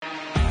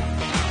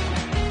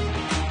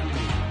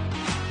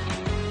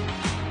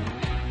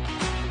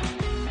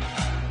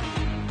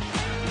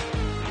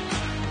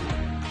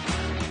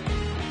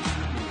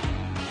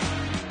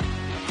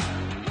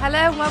Hello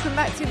and welcome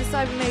back to the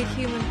Cyber Made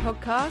Human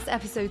podcast,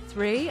 episode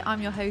 3.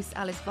 I'm your host,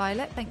 Alice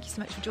Violet. Thank you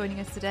so much for joining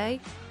us today.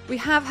 We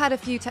have had a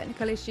few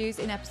technical issues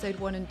in episode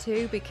 1 and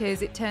 2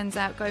 because it turns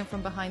out going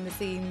from behind the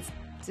scenes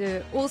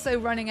to also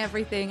running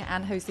everything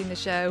and hosting the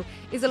show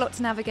is a lot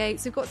to navigate.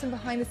 So we've got some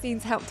behind the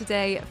scenes help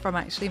today from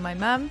actually my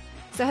mum.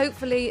 So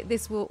hopefully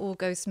this will all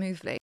go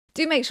smoothly.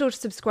 Do make sure to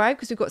subscribe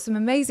because we've got some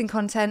amazing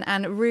content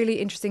and really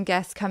interesting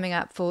guests coming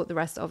up for the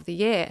rest of the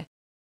year.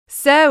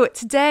 So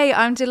today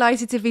I'm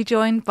delighted to be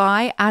joined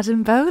by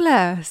Adam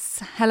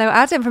Bolas. Hello,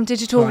 Adam from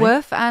Digital Hi.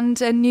 Woof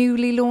and a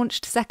newly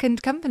launched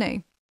second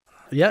company.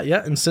 Yeah,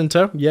 in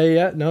Cinto.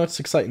 Yeah. No, it's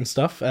exciting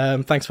stuff.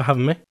 Thanks for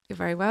having me. You're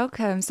very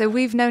welcome. So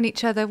we've known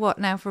each other,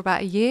 now for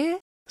about a year?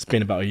 It's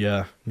been about a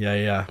year.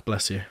 Yeah,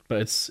 bless you. But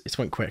it's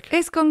went quick.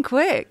 It's gone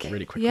quick.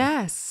 Really quickly.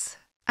 Yes.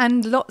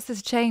 And lots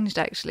has changed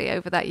actually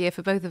over that year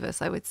for both of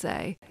us, I would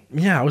say.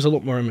 Yeah, I was a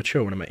lot more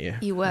immature when I met you.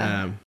 You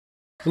were.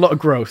 A lot of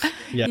growth.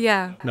 Yeah.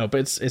 Yeah. No,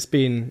 but it's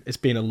been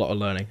a lot of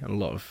learning and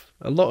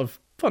a lot of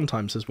fun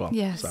times as well.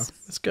 Yes. So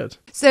it's good.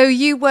 So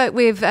you work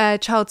with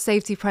child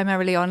safety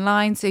primarily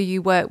online. So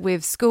you work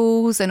with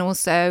schools and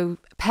also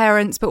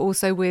parents, but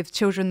also with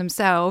children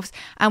themselves.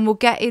 And we'll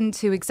get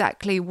into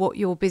exactly what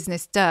your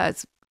business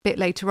does a bit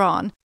later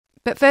on.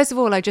 But first of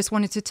all, I just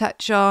wanted to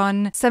touch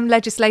on some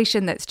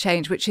legislation that's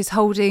changed, which is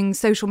holding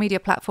social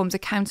media platforms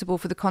accountable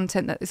for the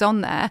content that is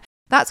on there.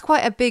 That's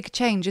quite a big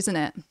change, isn't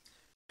it?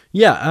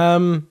 Yeah.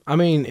 I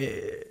mean,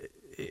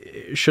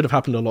 it should have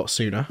happened a lot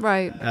sooner.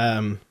 Right.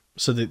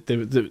 So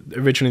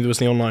originally there was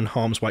the online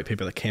harms white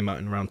paper that came out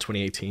in around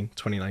 2018,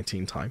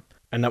 2019 time.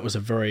 And that was a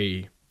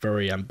very,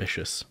 very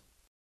ambitious.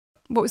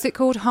 What was it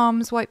called?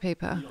 Harms white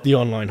paper? The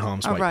online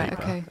harms white right,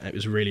 paper. okay. It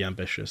was really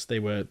ambitious. They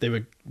were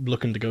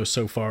looking to go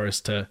so far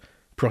as to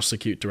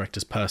prosecute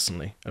directors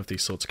personally of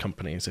these sorts of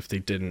companies if they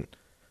didn't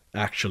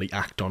actually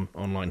act on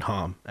online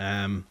harm.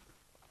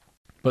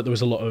 But there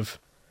was a lot of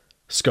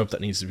scope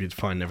that needs to be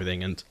defined and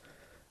everything. And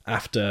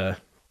after,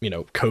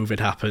 COVID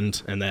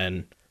happened and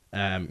then,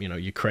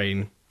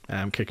 Ukraine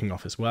kicking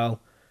off as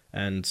well.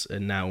 And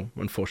now,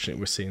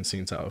 unfortunately, we're seeing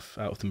scenes out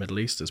of the Middle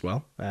East as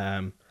well.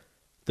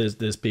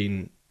 There's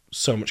been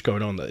so much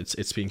going on that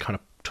it's been kind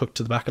of tucked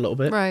to the back a little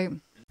bit. Right.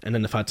 And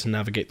then they've had to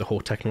navigate the whole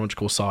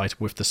technological side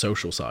with the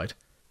social side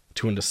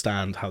to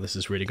understand how this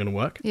is really going to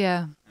work.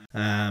 Yeah.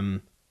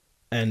 And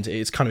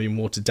it's kind of been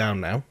watered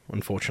down now,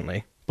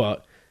 unfortunately.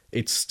 But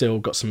it's still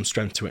got some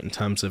strength to it in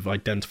terms of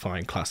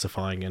identifying,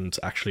 classifying, and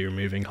actually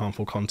removing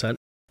harmful content.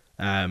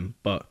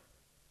 But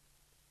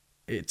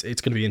it's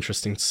going to be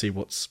interesting to see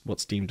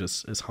what's deemed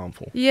as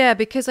harmful. Yeah,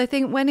 because I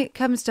think when it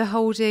comes to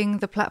holding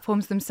the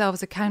platforms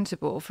themselves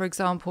accountable, for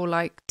example,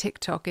 like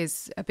TikTok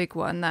is a big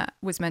one that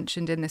was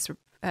mentioned in this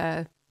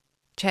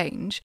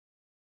change.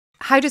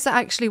 How does that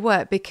actually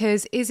work?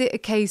 Because is it a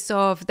case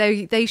of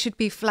they should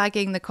be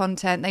flagging the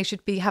content, they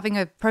should be having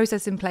a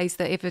process in place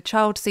that if a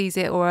child sees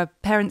it or a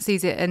parent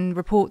sees it and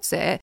reports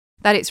it,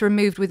 that it's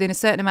removed within a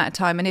certain amount of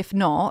time, and if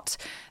not,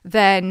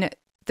 then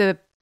the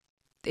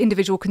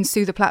individual can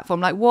sue the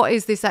platform? Like, what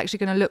is this actually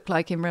going to look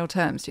like in real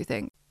terms, do you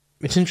think?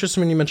 It's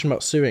interesting when you mentioned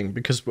about suing,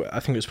 because I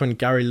think it was when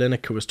Gary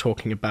Lineker was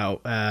talking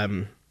about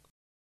the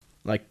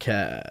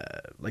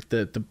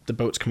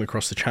boats coming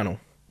across the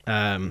channel.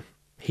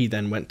 He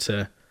then went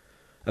to,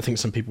 I think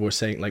some people were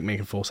saying,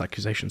 making false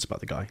accusations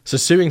about the guy. So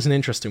suing's an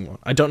interesting one.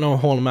 I don't know a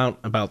whole amount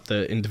about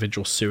the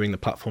individual suing the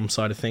platform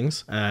side of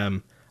things.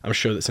 I'm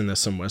sure that's in there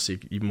somewhere, so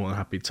you're more than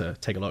happy to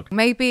take a look.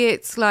 Maybe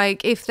it's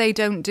like if they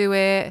don't do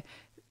it,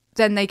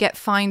 then they get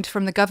fined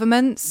from the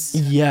governments?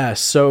 Yeah,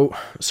 so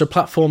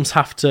platforms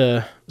have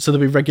to, so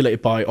they'll be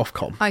regulated by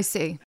Ofcom. I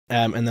see.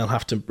 And they'll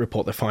have to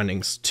report their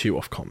findings to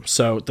Ofcom.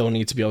 So they'll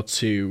need to be able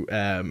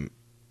to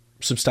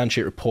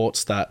substantiate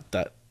reports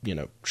that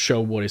show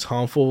what is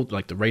harmful,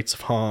 like the rates of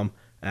harm,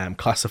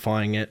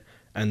 classifying it,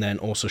 and then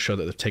also show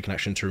that they've taken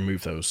action to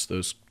remove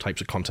those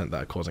types of content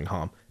that are causing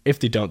harm. If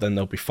they don't, then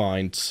they'll be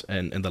fined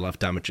and they'll have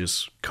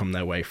damages come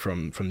their way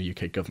from the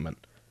UK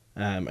government.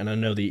 And I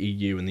know the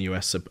EU and the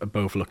US are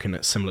both looking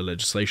at similar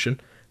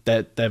legislation.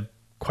 They're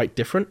quite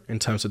different in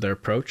terms of their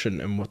approach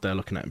and what they're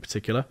looking at in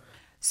particular.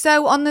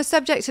 So on the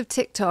subject of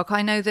TikTok,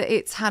 I know that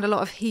it's had a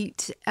lot of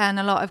heat and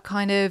a lot of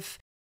kind of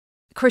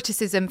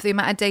criticism for the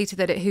amount of data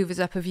that it hoovers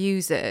up of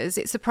users.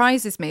 It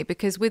surprises me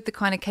because with the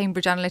kind of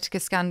Cambridge Analytica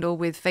scandal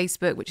with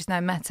Facebook, which is now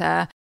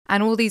Meta,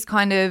 and all these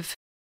kind of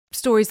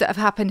stories that have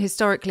happened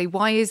historically,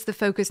 why is the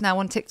focus now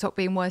on TikTok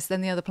being worse than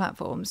the other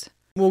platforms?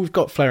 Well, we've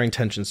got flaring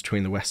tensions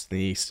between the West and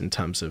the East in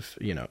terms of,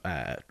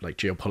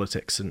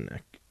 geopolitics and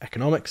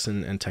economics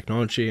and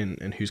technology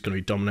and who's going to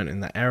be dominant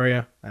in that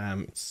area.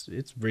 It's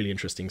really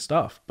interesting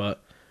stuff.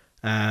 But,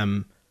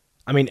 X,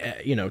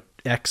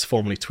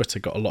 formerly Twitter,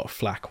 got a lot of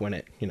flack when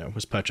it,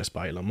 was purchased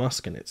by Elon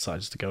Musk and it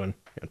decided to go and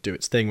do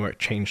its thing where it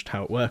changed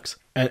how it works.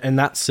 And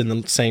that's in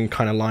the same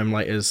kind of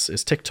limelight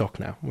as TikTok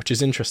now, which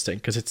is interesting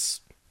because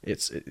it's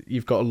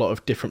you've got a lot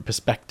of different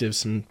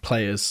perspectives and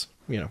players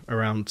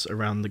around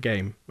the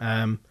game.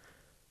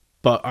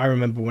 But I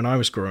remember when I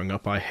was growing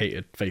up, I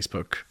hated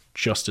Facebook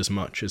just as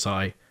much as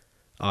I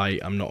I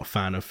am not a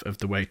fan of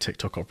the way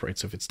TikTok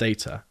operates with its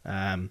data.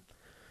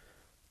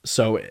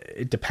 So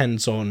it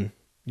depends on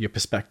your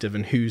perspective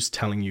and who's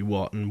telling you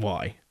what and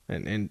why.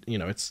 And you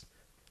know, it's,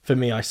 for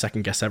me, I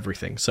second guess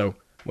everything. So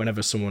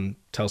whenever someone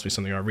tells me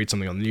something or I read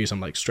something on the news,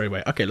 I'm like straight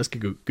away, okay, let's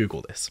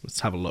Google this.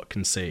 Let's have a look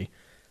and see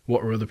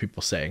what are other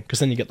people saying, because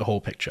then you get the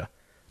whole picture.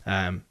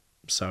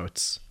 So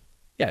it's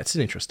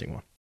an interesting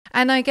one.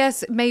 And I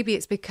guess maybe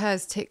it's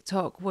because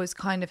TikTok was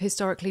kind of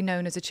historically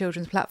known as a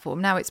children's platform.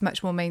 Now it's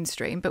much more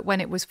mainstream, but when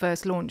it was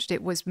first launched,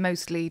 it was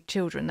mostly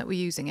children that were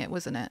using it,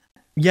 wasn't it?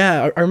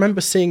 Yeah, I remember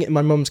seeing it in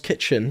my mum's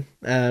kitchen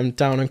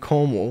down in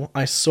Cornwall.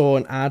 I saw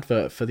an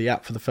advert for the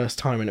app for the first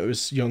time, and it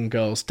was young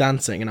girls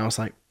dancing, and I was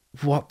like,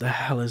 what the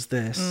hell is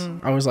this?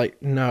 I was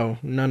like, no.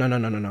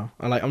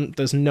 I like,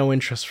 there's no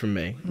interest from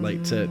me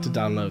like to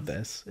download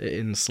this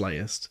in the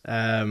slightest.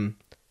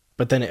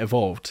 But then it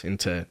evolved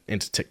into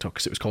TikTok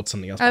because it was called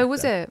something else. Oh,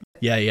 was it?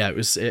 Yeah, it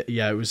was.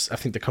 I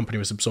think the company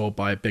was absorbed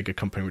by a bigger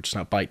company, which is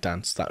now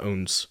ByteDance, that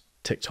owns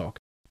TikTok.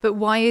 But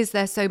why is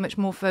there so much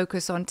more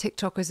focus on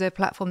TikTok as a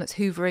platform that's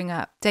hoovering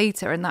up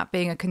data and that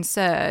being a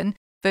concern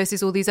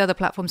versus all these other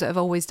platforms that have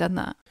always done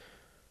that?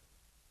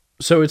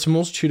 So it's a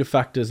multitude of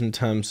factors in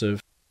terms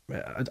of,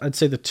 I'd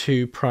say the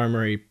two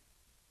primary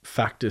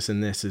factors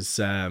in this is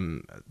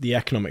the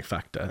economic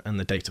factor and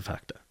the data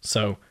factor.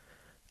 So,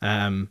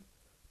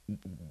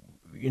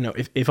 you know,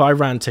 if I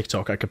ran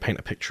TikTok, I could paint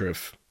a picture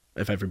of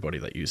everybody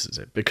that uses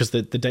it, because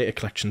the data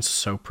collection is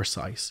so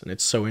precise and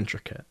it's so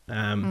intricate.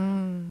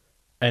 And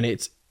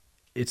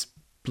it's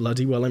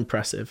bloody well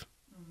impressive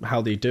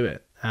how they do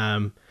it.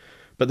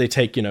 But they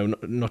take, you know,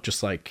 not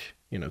just like,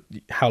 you know,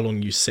 how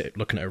long you sit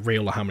looking at a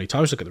reel or how many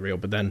times you look at the reel,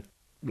 but then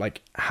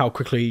like how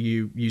quickly are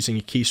you using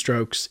your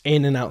keystrokes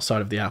in and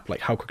outside of the app?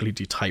 Like how quickly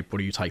do you type?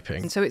 What are you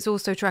typing? And so it's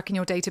also tracking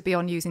your data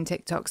beyond using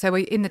TikTok. So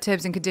in the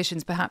terms and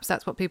conditions, perhaps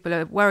that's what people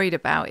are worried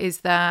about, is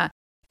that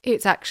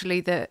it's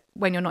actually that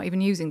when you're not even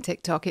using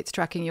TikTok, it's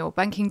tracking your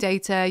banking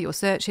data, your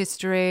search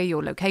history,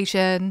 your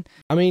location.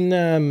 I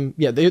mean,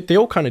 yeah, they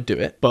all kind of do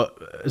it. But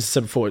as I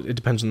said before, it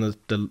depends on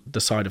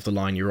the side of the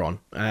line you're on.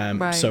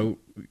 Right. So,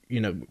 you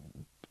know,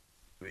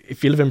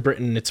 if you live in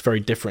Britain, it's very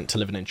different to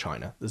living in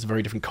China. There's a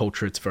very different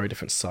culture. It's a very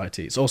different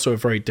society. It's also a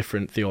very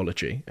different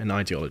theology and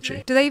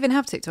ideology. Do they even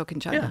have TikTok in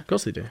China? Yeah, of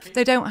course they do.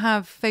 They don't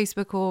have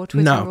Facebook or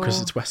Twitter? No,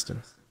 because it's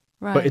Western.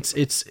 Right. But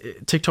it's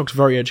TikTok's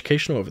very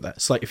educational over there.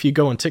 It's like if you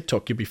go on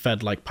TikTok, you'll be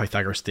fed like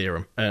Pythagoras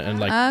theorem and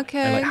like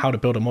how to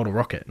build a model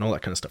rocket and all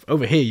that kind of stuff.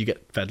 Over here, you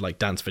get fed like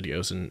dance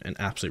videos and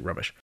absolute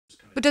rubbish.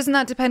 But doesn't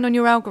that depend on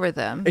your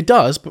algorithm? It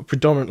does, but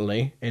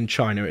predominantly in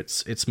China,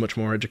 it's much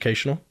more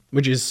educational,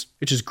 which is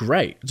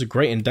great. It's a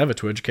great endeavor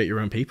to educate your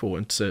own people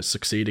into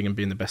succeeding and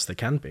being the best they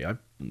can be. I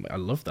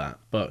love that.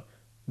 But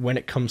when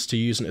it comes to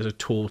using it as a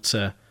tool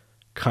to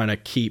kind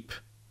of keep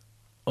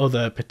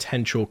other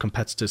potential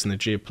competitors in the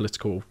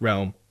geopolitical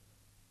realm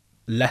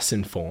less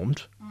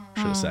informed,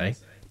 should I say?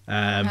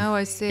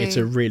 I see. It's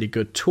a really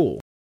good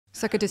tool.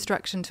 It's like a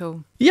distraction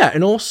tool. Yeah,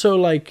 and also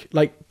like,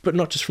 but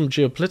not just from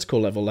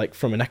geopolitical level, like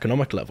from an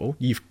economic level,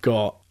 you've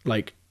got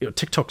like, you know,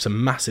 TikTok's a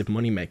massive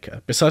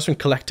moneymaker. Besides from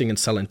collecting and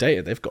selling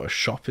data, they've got a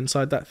shop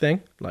inside that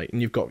thing. Like,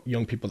 and you've got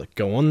young people that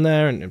go on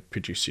there and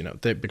produce, you know,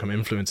 they become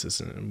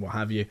influencers and what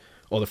have you,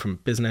 or they're from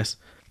business.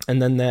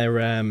 And then they're,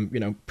 you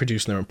know,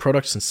 producing their own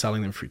products and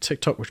selling them through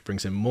TikTok, which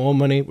brings in more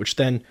money, which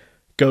then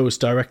goes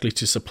directly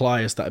to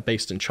suppliers that are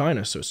based in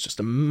China. So it's just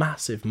a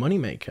massive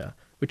moneymaker,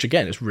 which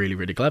again is really,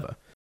 really clever.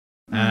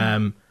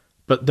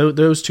 But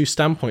those two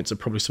standpoints are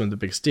probably some of the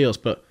biggest deals.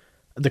 But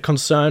the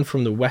concern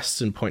from the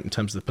Western point in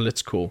terms of the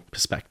political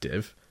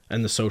perspective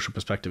and the social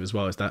perspective as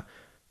well is that,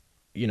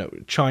 you know,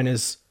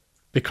 China's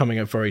becoming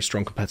a very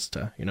strong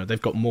competitor. You know,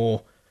 they've got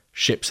more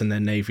ships in their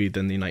navy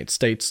than the United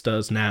States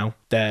does now.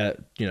 Their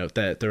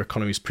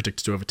economy is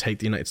predicted to overtake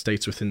the United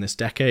States within this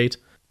decade.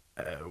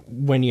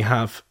 When you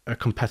have a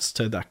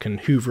competitor that can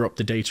hoover up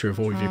the data of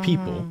all of your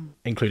people,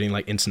 including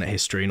like internet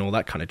history and all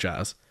that kind of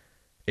jazz,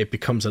 it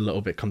becomes a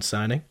little bit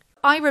concerning.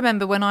 I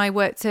remember when I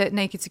worked at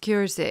Naked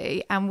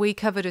Security and we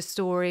covered a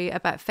story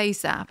about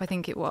FaceApp, I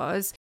think it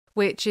was,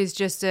 which is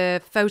just a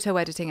photo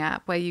editing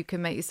app where you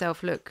can make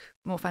yourself look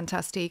more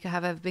fantastic. I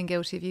have ever been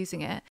guilty of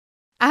using it.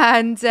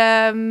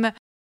 And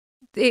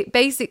it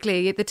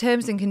basically, the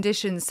terms and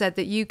conditions said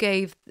that you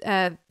gave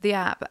the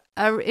app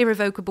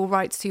irrevocable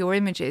rights to your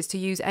images to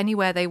use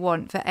anywhere they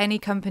want for any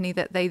company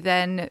that they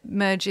then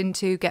merge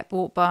into, get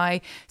bought by.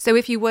 So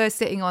if you were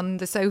sitting on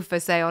the sofa,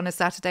 say on a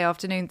Saturday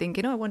afternoon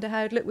thinking, oh, I wonder how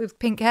I'd look with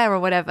pink hair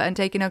or whatever, and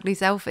taking ugly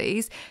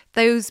selfies,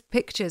 those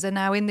pictures are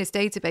now in this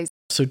database.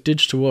 So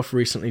Digital Wolf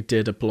recently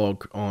did a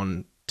blog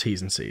on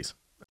T's and C's.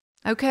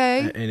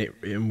 Okay.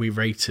 And we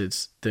rated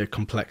the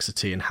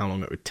complexity and how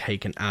long it would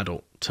take an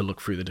adult to look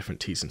through the different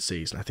T's and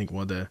C's. And I think I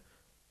can't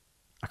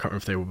remember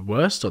if they were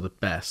worst or the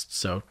best,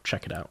 so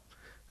check it out.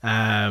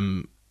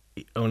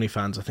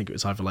 OnlyFans, I think it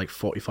was either like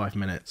 45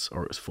 minutes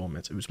or it was 4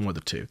 minutes. It was more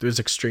the two. There was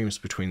extremes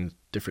between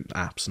different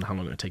apps and how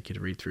long it would take you to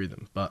read through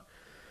them. But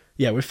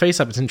yeah, with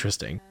FaceApp, it's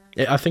interesting.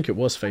 I think it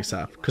was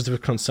FaceApp because there were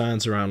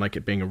concerns around like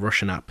it being a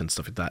Russian app and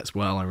stuff like that as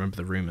well. I remember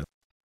the rumors.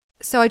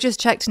 So I just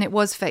checked and it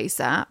was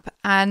FaceApp,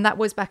 and that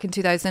was back in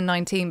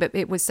 2019, but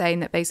it was saying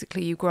that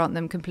basically you grant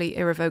them complete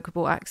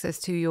irrevocable access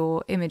to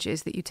your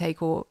images that you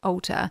take or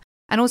alter.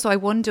 And also I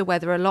wonder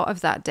whether a lot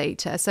of that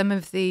data, some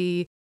of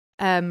the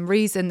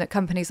reason that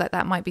companies like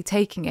that might be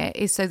taking it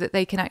is so that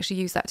they can actually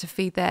use that to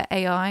feed their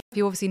AI.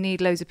 You obviously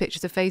need loads of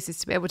pictures of faces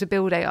to be able to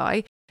build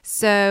AI.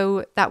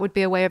 So that would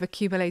be a way of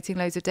accumulating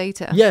loads of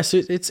data. Yes,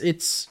 it's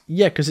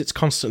because it's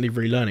constantly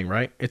relearning,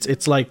 right?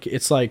 It's like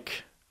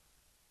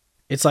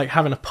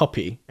having a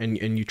puppy and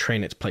you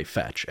train it to play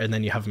fetch, and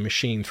then you have a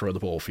machine throw the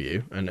ball for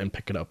you and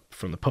pick it up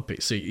from the puppy.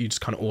 So you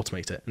just kind of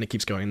automate it and it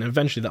keeps going. And then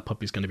eventually that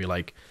puppy's going to be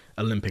like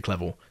Olympic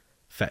level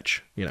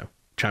fetch,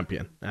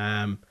 champion.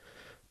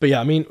 But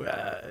yeah,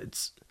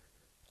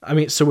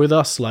 so with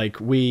us, like,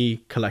 we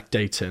collect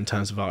data in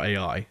terms of our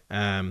AI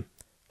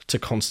to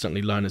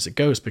constantly learn as it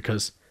goes,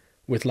 because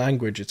with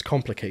language, it's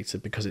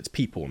complicated because it's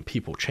people, and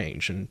people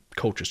change and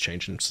cultures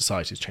change and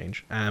societies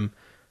change.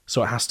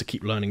 So it has to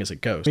keep learning as it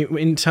goes.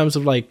 In terms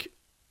of, like,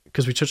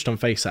 because we touched on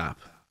FaceApp.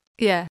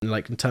 Yeah. And,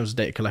 like, in terms of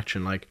data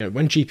collection, like,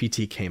 when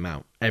GPT came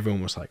out,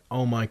 everyone was like,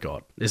 oh my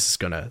God, this is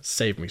going to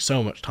save me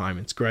so much time.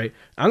 It's great.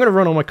 I'm going to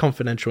run all my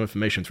confidential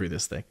information through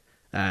this thing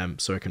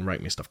so it can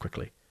write me stuff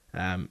quickly.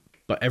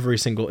 But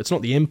it's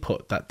not the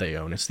input that they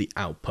own, it's the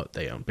output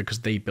they own,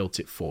 because they built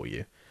it for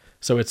you.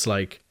 So it's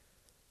like,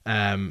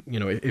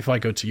 if I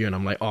go to you and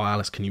I'm like, oh,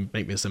 Alice, can you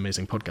make me this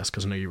amazing podcast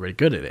because I know you're really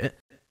good at it?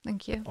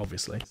 Thank you.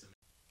 Obviously.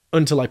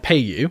 Until I pay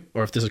you,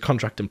 or if there's a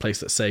contract in place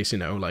that says,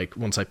 like,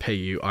 once I pay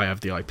you, I have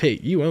the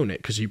IP. You own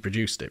it because you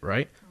produced it,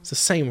 right? It's the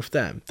same with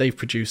them. They've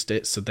produced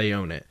it, so they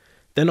own it.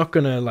 They're not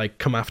going to, like,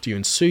 come after you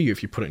and sue you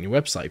if you put it on your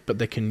website, but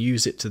they can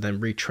use it to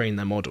then retrain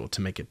their model to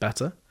make it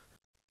better.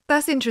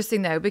 That's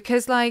interesting, though,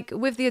 because, like,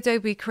 with the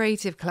Adobe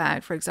Creative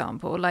Cloud, for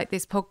example, like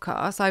this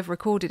podcast, I've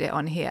recorded it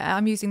on here.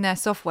 I'm using their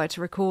software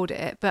to record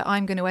it, but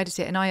I'm going to edit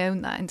it and I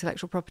own that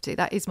intellectual property.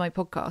 That is my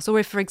podcast. Or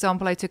if, for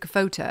example, I took a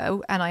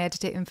photo and I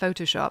edit it in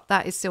Photoshop,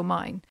 that is still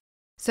mine.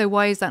 So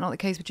why is that not the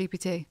case with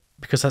GPT?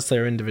 Because that's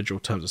their individual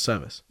terms of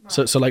service.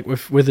 Right. So like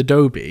with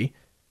Adobe,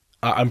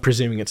 I'm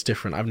presuming it's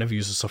different. I've never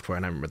used the software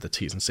and I remember the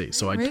T's and C's.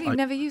 So I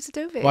never used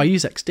Adobe? Well, I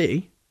use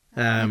XD.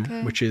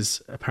 Which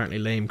is apparently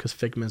lame because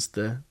Figma's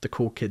the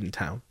cool kid in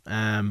town.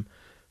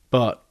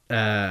 But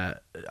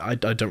I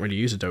don't really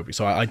use Adobe,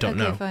 so I don't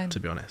know, fine. To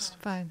be honest.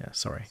 Fine. Yeah,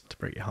 sorry to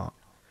break your heart.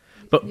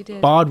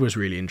 But Bard was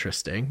really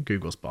interesting,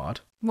 Google's Bard.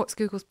 What's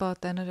Google's Bard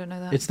then? I don't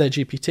know that. It's their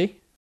GPT.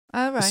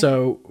 Oh, right.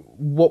 So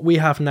what we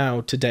have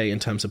now today in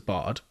terms of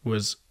Bard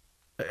was,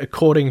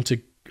 according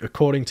to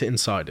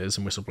insiders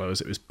and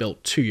whistleblowers, it was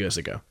built 2 years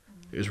ago.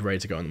 It was ready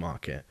to go on the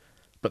market.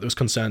 But there was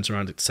concerns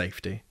around its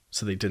safety,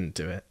 so they didn't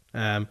do it.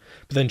 But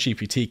then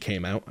GPT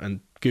came out, and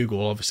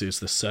Google, obviously as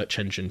the search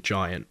engine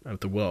giant of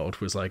the world,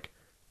 was like,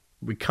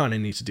 we kind of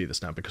need to do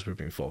this now because we've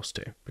been forced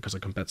to, because our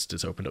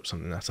competitors opened up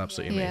something that's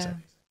absolutely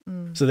amazing.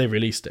 So they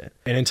released it.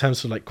 And in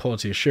terms of, like,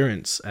 quality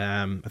assurance,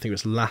 I think it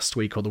was last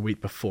week or the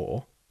week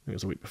before,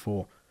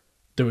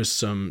 there was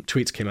some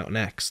tweets came out on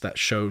X that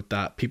showed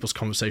that people's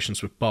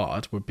conversations with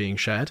Bard were being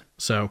shared.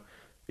 So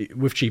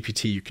with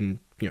GPT, you can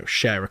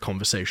share a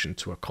conversation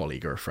to a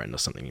colleague or a friend or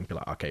something and be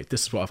like, okay,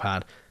 this is what I've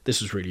had.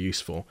 This was really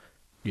useful.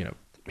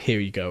 Here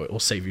you go. It will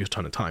save you a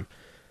ton of time.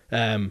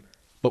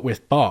 But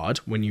with Bard,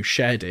 when you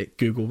shared it,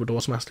 Google would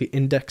automatically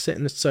index it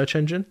in the search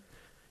engine.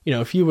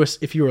 If you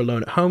were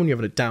alone at home and you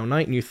had a down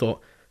night and you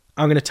thought,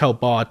 I'm going to tell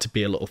Bard to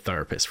be a little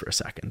therapist for a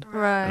second.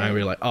 Right. And I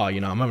were like,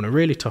 I'm having a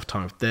really tough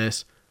time with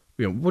this.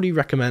 What do you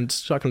recommend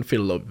so I can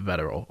feel a little bit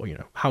better? Or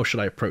how should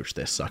I approach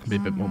this so I can be a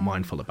bit more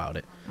mindful about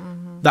it?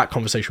 That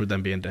conversation would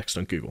then be indexed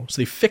on Google. So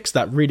they fixed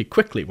that really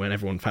quickly when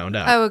everyone found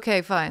out. Oh,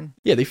 okay, fine.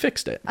 Yeah, they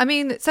fixed it. I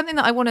mean, something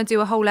that I want to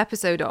do a whole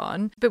episode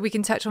on, but we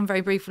can touch on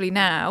very briefly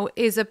now,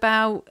 is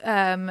about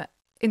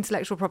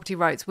intellectual property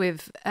rights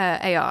with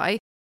AI.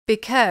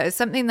 Because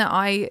something that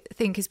I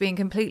think is being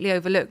completely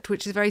overlooked,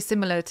 which is very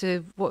similar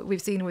to what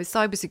we've seen with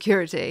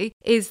cybersecurity,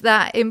 is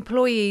that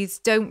employees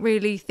don't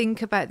really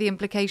think about the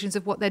implications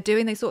of what they're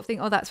doing. They sort of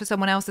think, oh, that's for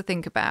someone else to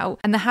think about.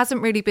 And there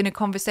hasn't really been a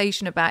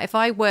conversation about, if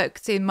I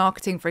worked in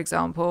marketing, for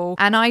example,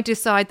 and I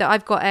decide that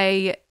I've got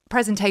a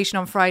presentation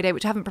on Friday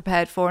which I haven't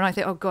prepared for, and I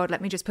think, oh god, let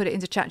me just put it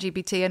into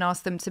ChatGPT and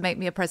ask them to make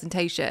me a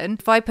presentation.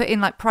 If I put in,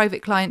 like,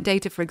 private client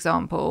data, for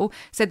example,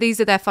 so these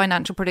are their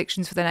financial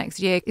predictions for the next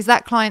year, is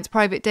that client's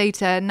private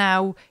data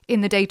now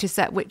in the data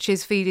set which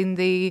is feeding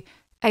the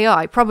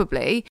AI?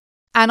 Probably.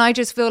 And I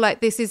just feel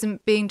like this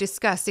isn't being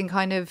discussed in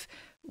kind of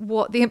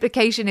what the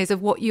implication is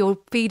of what you're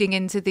feeding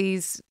into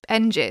these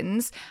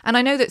engines. And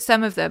I know that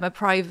some of them are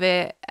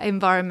private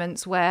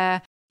environments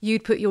where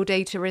you'd put your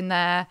data in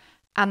there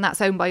and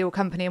that's owned by your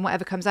company, and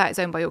whatever comes out is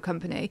owned by your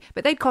company.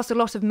 But they'd cost a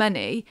lot of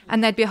money,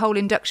 and there'd be a whole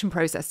induction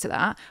process to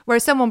that.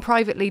 Whereas someone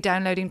privately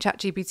downloading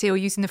ChatGPT or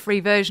using the free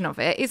version of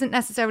it isn't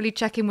necessarily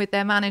checking with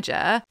their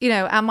manager,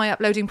 am I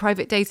uploading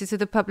private data to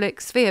the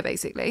public sphere,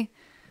 basically?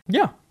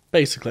 Yeah,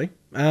 basically.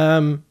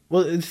 Well,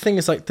 the thing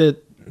is, like, the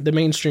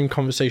mainstream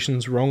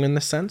conversation's wrong in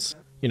this sense.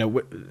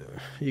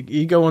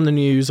 you go on the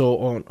news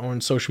or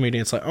on social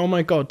media, it's like, oh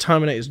my god,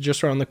 Terminator's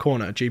just around the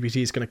corner,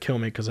 GPT's going to kill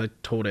me because I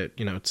told it,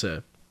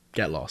 to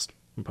get lost,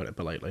 and put it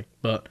politely.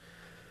 But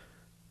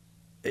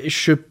it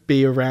should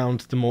be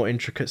around the more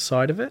intricate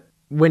side of it.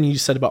 When you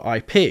said about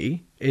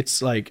IP,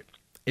 it's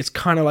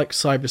kind of like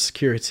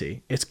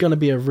cybersecurity. It's going to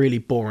be a really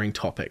boring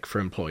topic for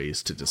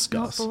employees to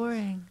discuss. Not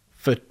boring.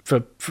 For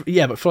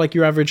but for like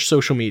your average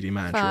social media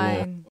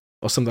manager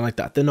or something like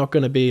that, they're not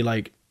going to be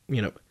like,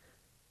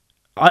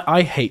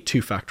 I hate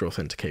two-factor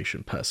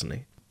authentication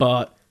personally,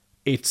 but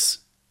it's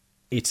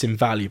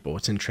invaluable.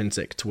 It's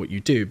intrinsic to what you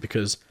do,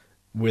 because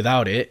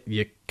without it,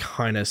 you're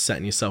kind of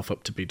setting yourself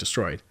up to be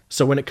destroyed.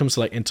 So when it comes to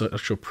like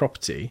intellectual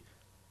property,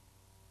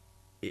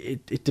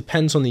 it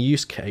depends on the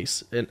use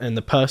case and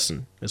the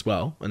person as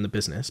well, and the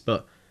business.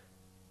 But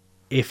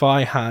if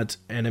I had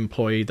an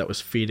employee that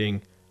was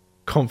feeding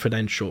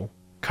confidential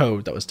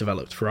code that was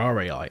developed for our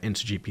AI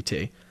into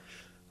GPT,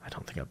 I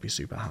don't think I'd be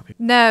super happy.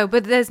 No,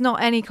 but there's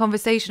not any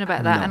conversation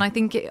about that. No. And I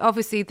think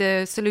obviously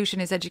the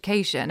solution is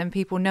education and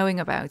people knowing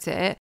about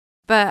it.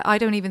 But I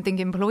don't even think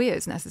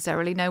employers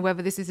necessarily know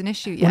whether this is an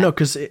issue yet. Well, no,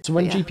 because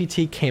when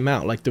GPT came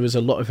out, like there was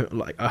a lot of it,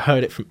 like I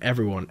heard it from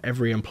everyone.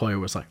 Every employer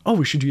was like, "Oh,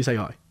 we should use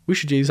AI. We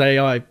should use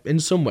AI in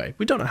some way.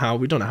 We don't know how.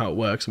 We don't know how it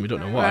works, and we don't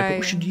know why, but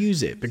we should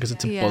use it because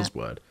it's a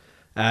buzzword."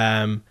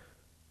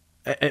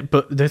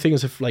 But the thing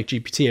is, if like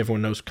GPT,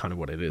 everyone knows kind of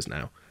what it is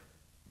now.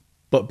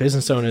 But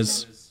business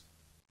owners.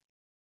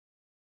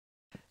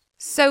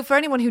 So for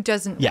anyone who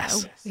doesn't know,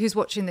 Yes. who's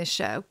watching this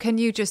show, can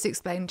you just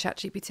explain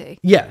ChatGPT?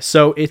 Yeah,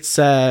 so it's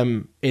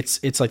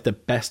like the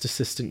best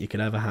assistant you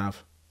could ever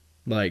have.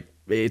 Like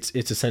it's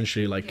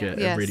essentially like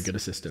a really good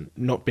assistant.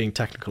 Not being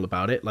technical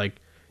about it,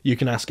 like you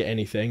can ask it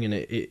anything, and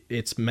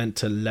it's meant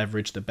to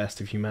leverage the best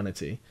of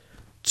humanity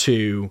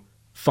to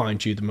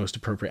find you the most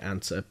appropriate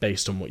answer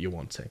based on what you're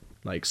wanting.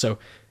 Like, so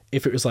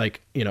if it was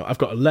like, I've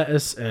got a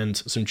lettuce and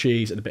some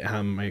cheese and a bit of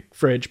ham in my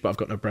fridge, but I've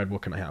got no bread,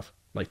 what can I have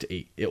like to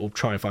eat? It will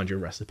try and find you a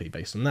recipe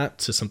based on that.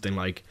 To something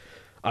like,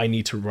 I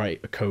need to write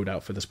a code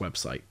out for this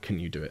website, can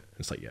you do it? And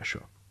it's like, yeah,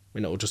 sure.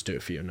 And it'll just do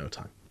it for you in no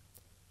time.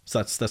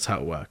 So that's how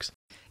it works.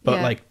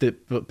 But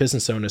but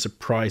business owners are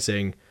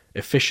prizing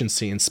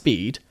efficiency and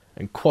speed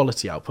and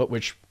quality output,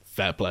 which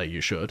fair play, you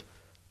should,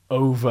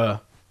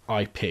 over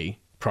IP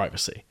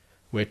privacy,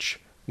 which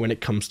when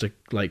it comes to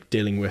like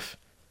dealing with,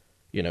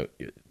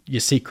 your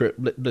secret,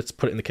 let's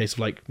put it in the case of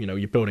like,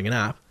 you're building an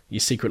app, your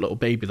secret little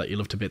baby that you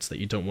love to bits that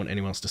you don't want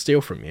anyone else to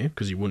steal from you,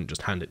 because you wouldn't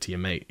just hand it to your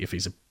mate if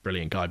he's a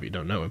brilliant guy but you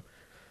don't know him.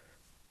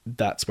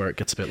 That's where it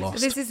gets a bit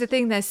lost. This is the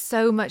thing. There's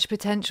so much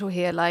potential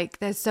here. Like,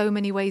 there's so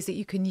many ways that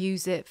you can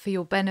use it for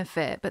your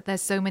benefit, but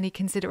there's so many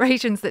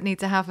considerations that need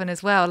to happen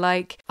as well.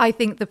 Like, I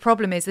think the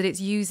problem is that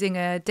it's using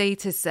a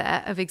data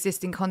set of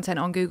existing content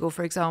on Google,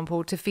 for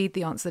example, to feed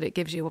the answer that it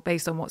gives you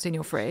based on what's in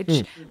your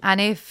fridge.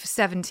 And if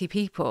 70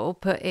 people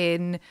put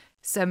in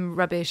some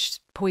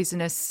rubbish,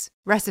 poisonous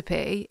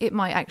recipe, it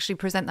might actually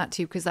present that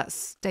to you because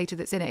that's data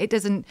that's in it. It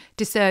doesn't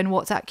discern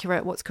what's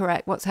accurate, what's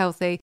correct, what's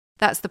healthy.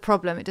 That's the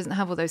problem. It doesn't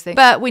have all those things.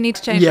 But we need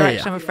to change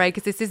direction, I'm afraid,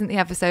 because this isn't the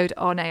episode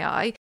on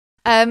AI.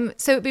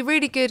 So it'd be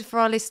really good for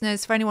our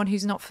listeners, for anyone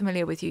who's not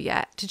familiar with you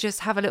yet, to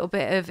just have a little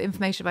bit of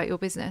information about your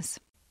business.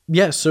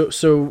 Yeah,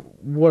 so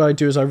what I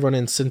do is I run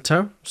in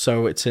Cinto.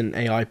 So it's an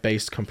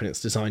AI-based company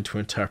that's designed to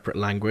interpret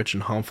language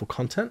and harmful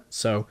content.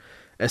 So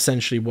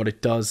essentially what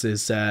it does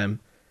is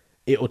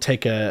it will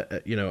take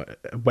a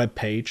web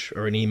page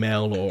or an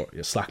email or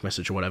a Slack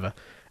message or whatever,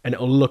 and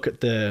it'll look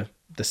at the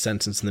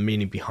sentence and the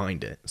meaning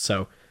behind it.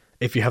 So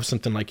if you have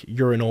something like,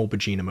 you're an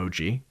aubergine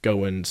emoji,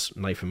 go and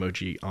knife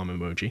emoji, arm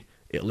emoji,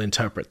 it'll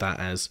interpret that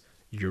as,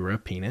 you're a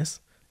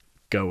penis,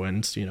 go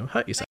and,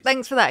 hurt yourself.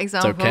 Thanks for that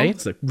example. It's okay.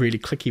 It's a really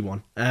clicky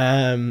one.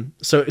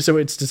 So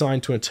it's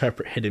designed to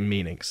interpret hidden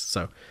meanings.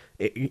 So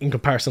in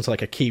comparison to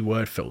like a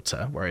keyword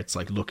filter, where it's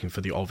like looking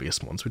for the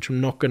obvious ones, which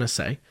I'm not going to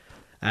say,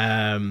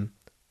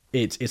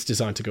 it's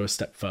designed to go a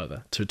step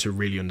further to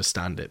really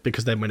understand it.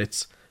 Because then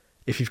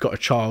if you've got a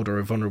child or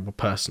a vulnerable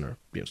person, or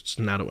just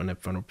an adult in a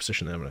vulnerable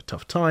position, they're having a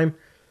tough time,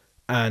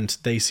 and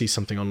they see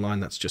something online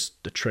that's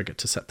just the trigger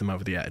to set them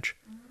over the edge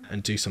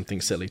and do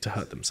something silly to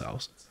hurt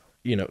themselves,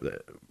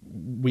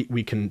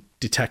 we can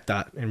detect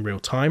that in real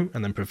time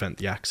and then prevent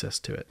the access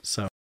to it.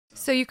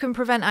 So you can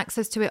prevent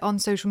access to it on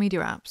social media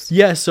apps?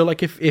 Yeah, so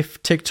like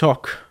if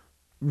TikTok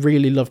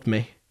really loved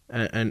me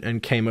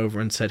and came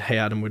over and said, hey,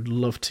 Adam, would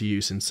love to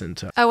use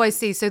Cinto. Oh, I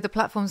see. So the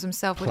platforms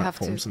themselves would have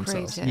to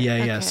create it. Yeah,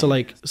 yeah.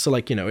 Okay. So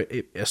like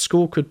a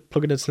school could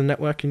plug it into the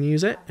network and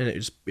use it, and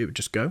it would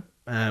just go.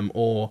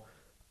 Or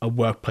a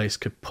workplace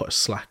could put a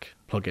Slack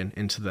plugin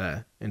into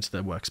their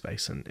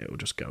workspace, and it will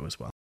just go as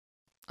well.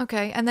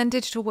 Okay, and then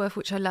Digital Worth,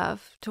 which I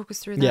love. Talk us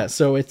through that. Yeah,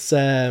 so it's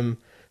a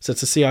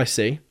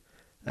CIC.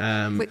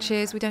 Which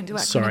is, we don't do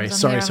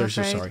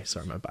acronyms.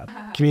 Sorry, my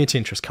bad. Community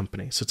interest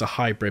company. So it's a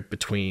hybrid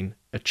between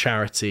a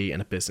charity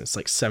and a business,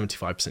 like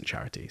 75%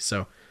 charity.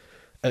 So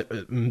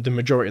the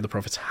majority of the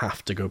profits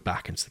have to go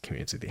back into the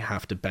community. They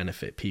have to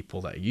benefit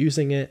people that are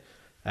using it,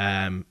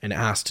 and it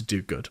has to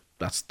do good.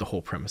 That's the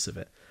whole premise of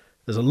it.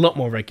 There's a lot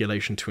more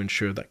regulation to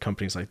ensure that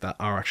companies like that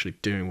are actually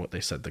doing what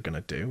they said they're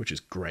going to do, which is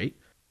great.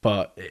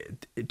 But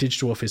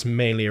Digital Wolf is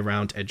mainly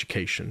around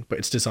education, but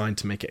it's designed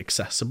to make it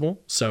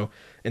accessible. So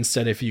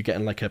instead of you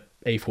getting like a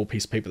A4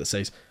 piece of paper that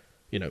says,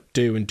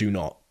 do and do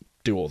not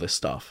do all this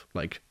stuff,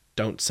 like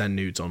don't send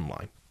nudes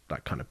online,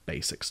 that kind of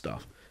basic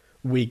stuff.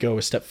 We go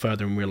a step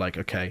further and we're like,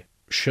 okay,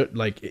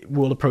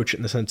 we'll approach it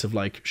in the sense of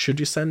like, should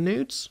you send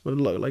nudes? Like,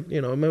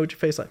 emoji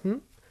face, like,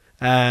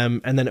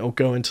 and then it'll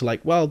go into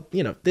like, well,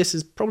 this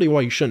is probably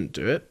why you shouldn't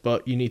do it,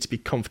 but you need to be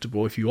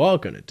comfortable if you are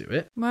going to do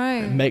it. Right.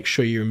 And make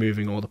sure you're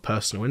removing all the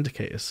personal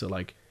indicators. So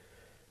like,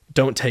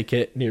 don't take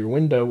it near a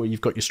window where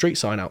you've got your street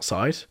sign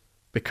outside,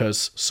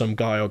 because some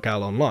guy or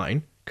gal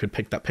online could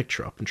pick that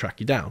picture up and track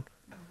you down.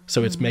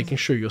 So it's making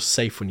sure you're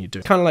safe when you do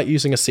it. Kind of like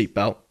using a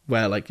seatbelt,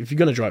 where like if you're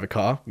going to drive a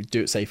car, you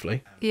do it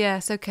safely.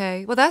 Yes,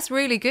 okay. Well, that's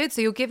really good.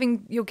 So you're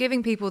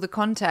giving people the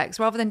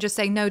context rather than just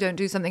saying, no, don't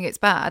do something, it's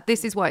bad.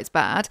 This is why it's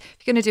bad.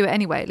 If you're going to do it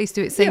anyway, at least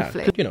do it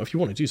safely. Yeah, if you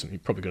want to do something,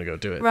 you're probably going to go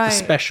do it. Right.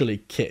 Especially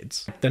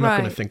kids. They're not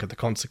going to think of the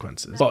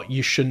consequences. But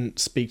you shouldn't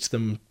speak to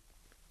them,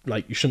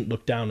 like you shouldn't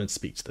look down and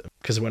speak to them.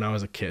 Because when I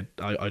was a kid,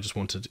 I just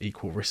wanted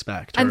equal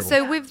respect. And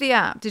so with the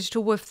app,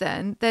 Digital Wolf,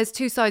 then, there's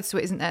two sides to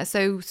it, isn't there?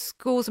 So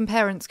schools and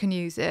parents can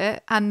use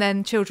it, and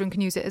then children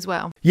can use it as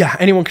well. Yeah,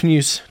 anyone can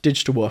use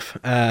Digital Wolf.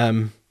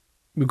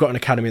 We've got an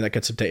academy that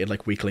gets updated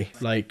like weekly.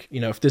 Like,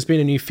 if there's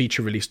been a new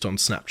feature released on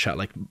Snapchat,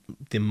 like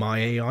the My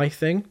AI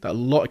thing, that a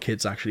lot of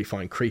kids actually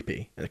find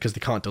creepy because they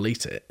can't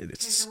delete it.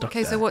 It's stuck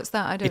there. Okay, so what's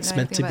that? I don't know. It's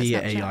meant to be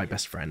an AI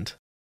best friend.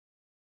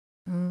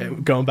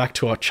 Going back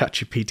to our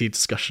ChatGPT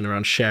discussion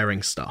around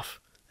sharing stuff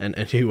and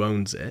who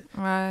owns it.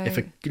 Right. If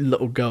a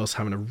little girl's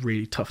having a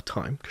really tough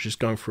time because she's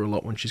going through a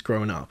lot when she's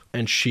growing up,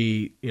 and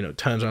she,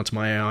 turns around to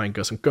My AI and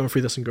goes, I'm going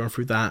through this and going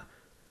through that.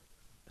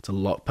 It's a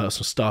lot of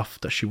personal stuff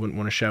that she wouldn't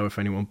want to share with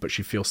anyone, but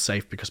she feels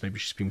safe because maybe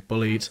she's been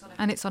bullied.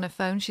 And it's on her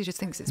phone. She just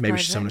thinks it's maybe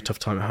private. She's having a tough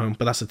time at home.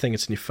 But that's the thing.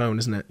 It's in your phone,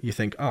 isn't it? You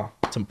think,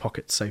 it's in my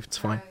pocket, it's safe, it's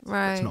fine.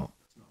 Right. It's not.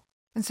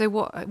 And so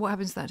what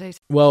happens to that data?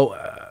 Well,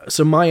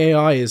 so My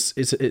AI is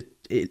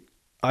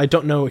I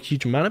don't know a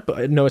huge amount, but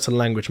I know it's a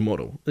language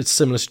model. It's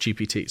similar to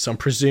GPT. So I'm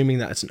presuming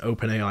that it's an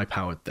open AI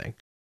powered thing.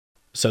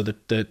 So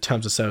the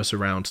terms of service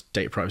around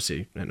data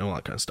privacy and all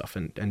that kind of stuff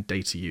and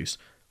data use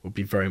will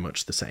be very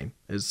much the same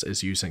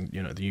as using,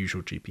 the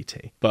usual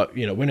GPT. But,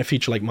 when a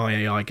feature like My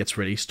AI gets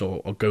released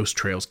or Ghost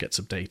Trails gets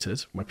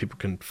updated, where people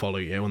can follow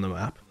you on the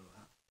map.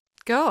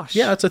 Gosh.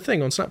 Yeah, that's a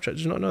thing on Snapchat.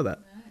 Did you not know that?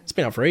 It's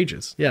been out for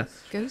ages. Yeah.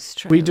 Ghost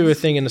Trails. We do a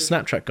thing in the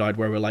Snapchat guide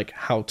where we're like,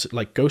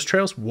 Ghost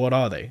Trails, what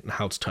are they and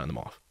how to turn them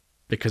off?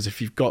 Because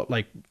if you've got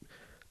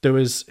there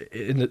was,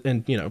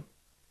 and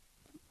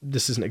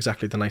this isn't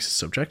exactly the nicest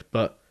subject,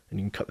 and you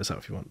can cut this out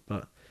if you want,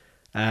 but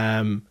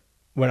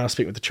when I was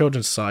speaking with the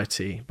Children's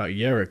Society about a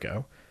year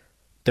ago,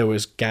 there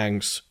was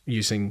gangs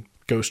using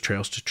Ghost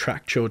Trails to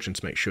track children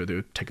to make sure they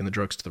were taking the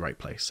drugs to the right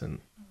place and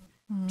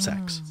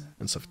sex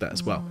and stuff like that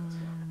as well.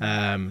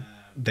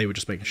 They were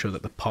just making sure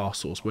that the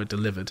parcels were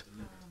delivered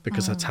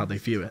because that's how they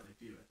view it.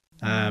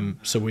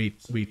 So we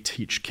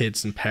teach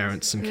kids and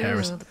parents and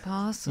carers. The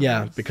parcels.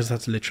 Yeah, because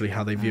that's literally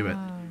how they view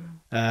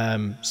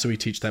it. So we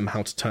teach them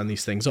how to turn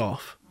these things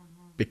off,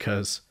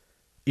 because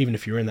even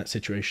if you're in that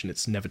situation,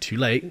 it's never too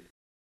late.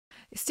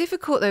 It's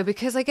difficult though,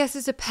 because I guess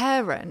as a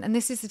parent, and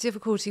this is the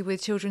difficulty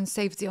with children's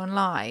safety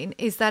online,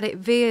 is that it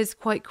veers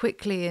quite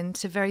quickly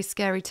into very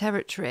scary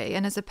territory.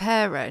 And as a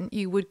parent,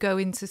 you would go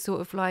into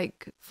sort of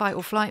like fight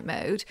or flight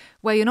mode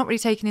where you're not really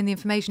taking in the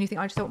information. You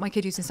think, I just don't want my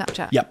kid using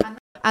Snapchat. Yep.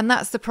 And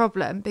that's the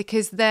problem,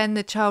 because then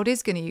the child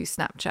is going to use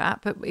Snapchat,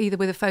 but either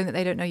with a phone that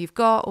they don't know you've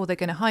got, or they're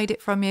going to hide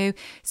it from you.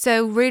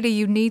 So really,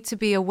 you need to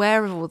be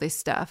aware of all this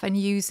stuff and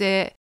use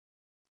it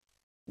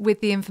with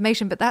the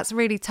information. But that's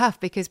really tough,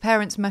 because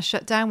parents must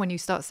shut down when you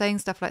start saying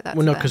stuff like that.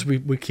 Well, no, because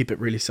we keep it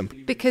really simple.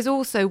 Because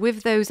also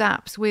with those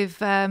apps,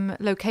 with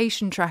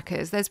location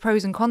trackers, there's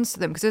pros and cons to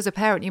them. Because as a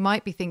parent, you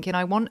might be thinking,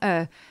 I want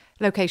a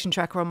location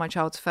tracker on my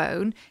child's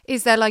phone.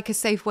 Is there like a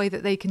safe way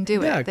that they can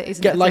do it that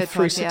isn't get a Life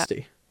third-party app?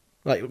 360.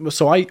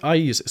 So I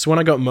use it. So when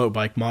I got a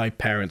motorbike, my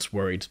parents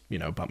worried,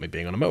 about me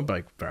being on a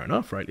motorbike. Fair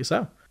enough, rightly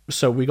so.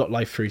 So we got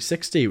Life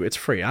 360. It's a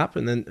free app,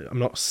 and then I'm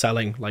not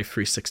selling Life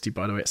 360,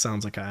 by the way. It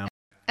sounds like I am.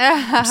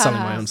 I'm selling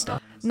my own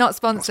stuff. Not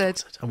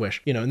sponsored. I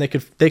wish, and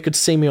they could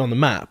see me on the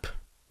map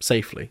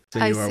safely.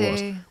 I where I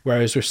was.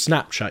 Whereas with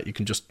Snapchat, you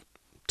can just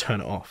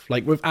turn it off.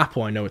 Like with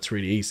Apple, I know it's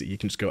really easy. You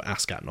can just go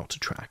ask at not to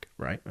track,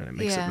 right? And it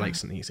makes it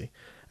nice and easy.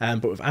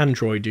 But with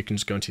Android, you can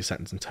just go into your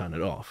settings and turn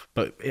it off.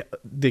 But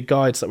the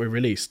guides that we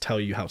release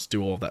tell you how to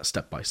do all of that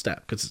step by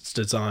step, because it's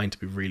designed to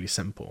be really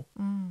simple.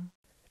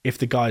 If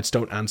the guides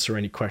don't answer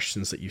any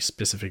questions that you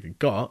specifically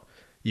got,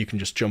 you can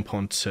just jump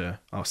onto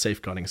our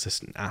safeguarding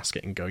assistant, ask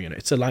it, and go,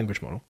 it's a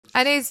language model.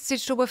 And is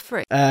Digital Wolf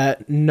free?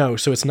 No,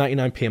 so it's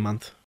 99p a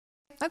month.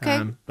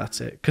 Okay.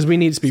 That's it. Because we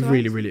need it to be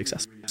really, really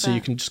accessible. So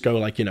you can just go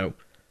like,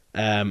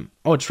 I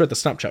just read the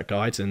Snapchat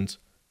guides and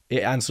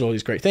it answered all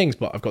these great things,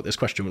 but I've got this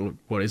question.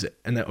 What is it?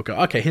 And then it'll go,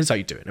 okay, here's how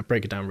you do it. And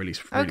break it down really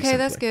simply. Okay,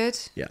 that's good.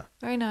 Yeah.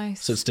 Very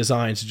nice. So it's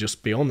designed to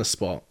just be on the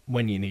spot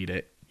when you need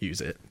it. use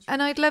it.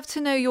 And I'd love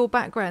to know your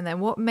background then.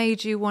 What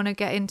made you want to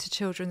get into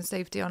children's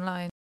safety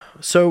online?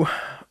 So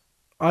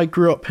I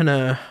grew up in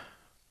a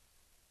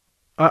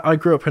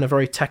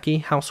very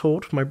techie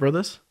household with my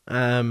brothers,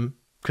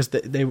 because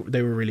they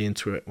were really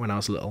into it when I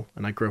was little,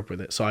 and I grew up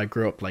with it. So I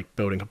grew up like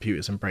building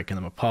computers and breaking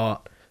them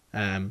apart.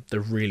 The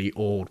really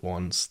old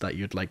ones that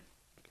you'd like,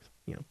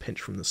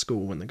 pinch from the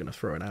school when they're going to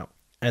throw it out.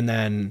 And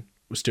then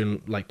was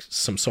doing like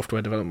some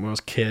software development when I was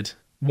a kid.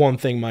 One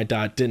thing my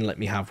dad didn't let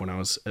me have when I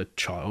was a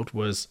child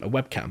was a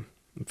webcam,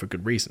 for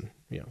good reason,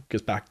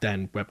 because back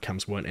then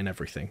webcams weren't in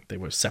everything. They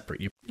were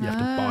separate. You have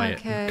to buy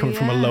it. Coming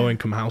from a low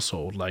income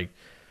household, like,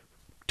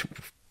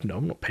 no,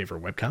 I'm not paying for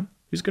a webcam.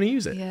 Who's going to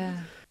use it? Yeah.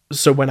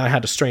 So when I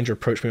had a stranger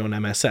approach me on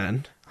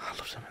MSN, I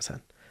loved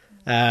MSN.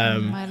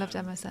 I loved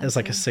MSN. It was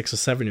like a 6 or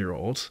 7 year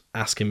old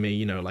asking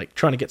me, like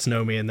trying to get to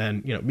know me, and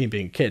then, me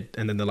being a kid,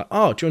 and then they're like,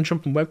 oh, do you want to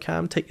jump on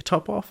webcam, take your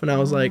top off? And I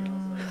was like,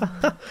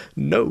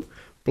 no,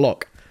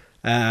 block.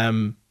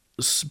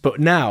 But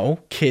now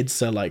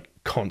kids are like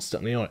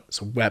constantly on it.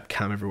 It's a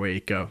webcam everywhere you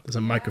go. There's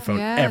a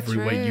microphone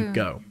everywhere you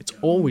go. It's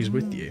always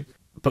with you.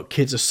 But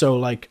kids are so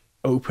like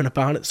open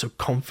about it, so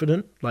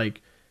confident.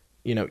 Like,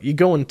 you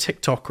go on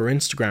TikTok or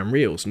Instagram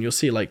Reels and you'll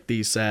see like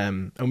these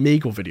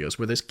Omegle videos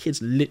where there's kids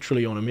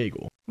literally on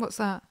Omegle. What's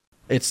that?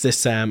 It's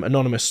this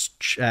anonymous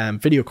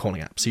video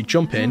calling app. So you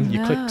jump in,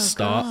 you click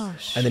start,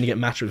 and then you get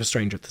matched with a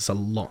stranger. There's a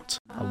lot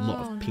of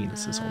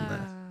penises on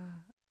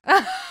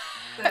there.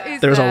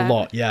 There's a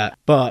lot, yeah.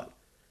 But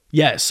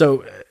yeah,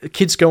 so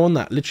kids go on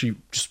that, literally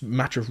just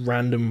match with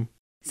random.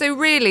 So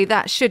really,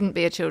 that shouldn't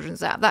be a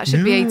children's app. That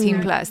should be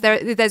 18 plus.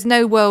 There's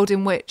no world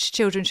in which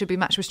children should be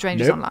matched with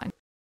strangers online.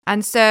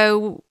 And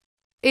so,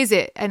 is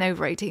it an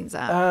over 18s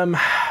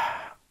app?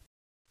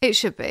 It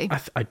should be.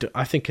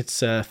 I think it's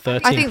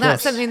 13. I think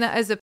that's something that,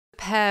 as a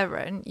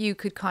parent, you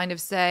could kind of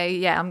say,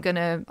 yeah, I'm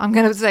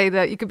gonna say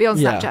that you could be on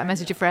Snapchat and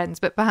message your friends,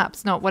 but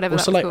perhaps not. Whatever.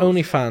 Also, like called.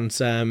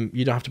 OnlyFans,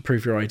 you don't have to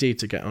prove your ID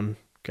to get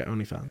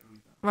OnlyFans.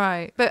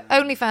 Right, but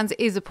OnlyFans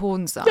is a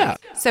porn site. Yeah.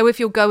 So if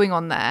you're going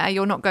on there,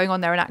 you're not going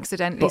on there and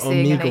accidentally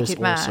seeing a naked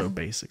man. Also,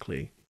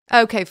 basically.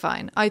 Okay,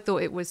 fine. I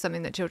thought it was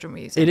something that children were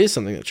using. It is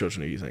something that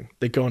children are using.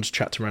 They go on to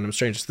chat to random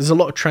strangers. There's a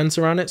lot of trends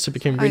around it, so it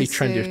became really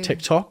trendy with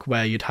TikTok,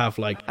 where you'd have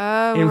like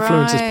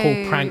influencers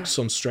pull pranks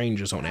on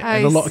strangers on it.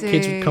 And a lot of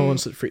kids would come on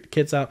to freak the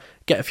kids out,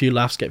 get a few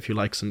laughs, get a few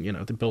likes, and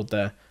they build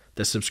their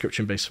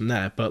subscription base from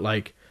there. But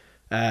like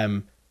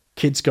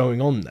kids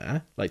going on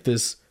there, like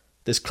there's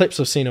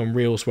clips I've seen on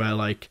Reels where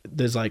like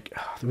there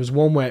was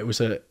one where it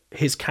was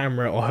his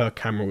camera or her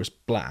camera was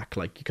black,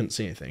 like you couldn't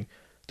see anything.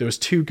 There was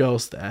 2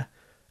 girls there.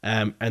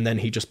 And then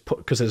he just put,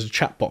 because there's a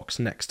chat box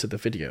next to the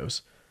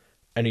videos,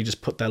 and he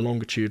just put their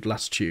longitude,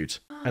 latitude,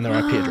 and their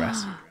IP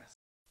address.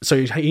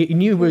 So he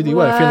knew where they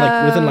were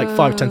within like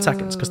 5-10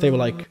 seconds, because they were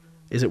like,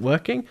 is it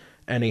working?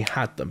 And he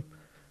had them.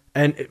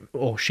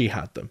 Or she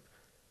had them.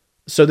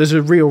 So there's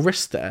a real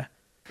risk there.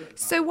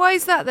 So why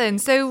is that then?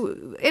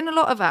 So in a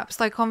lot of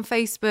apps, like on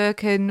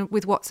Facebook and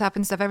with WhatsApp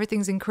and stuff,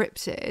 everything's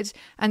encrypted.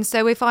 And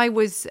so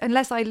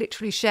unless I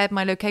literally shared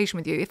my location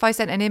with you, if I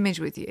sent an image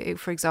with you,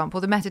 for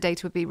example, the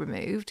metadata would be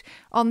removed.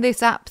 On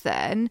this app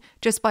then,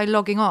 just by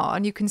logging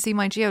on, you can see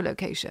my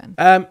geolocation.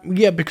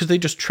 Yeah, because they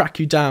just track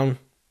you down.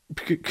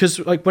 Because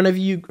like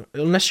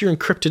unless you're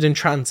encrypted in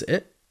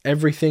transit,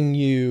 everything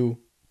you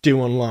do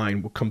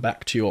online will come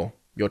back to your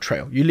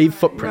trail. You leave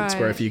footprints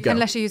wherever you go.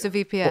 Unless you use a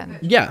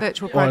VPN.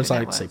 Virtual private networks. Or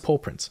as I'd say, paw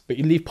prints. But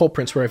you leave paw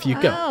prints wherever you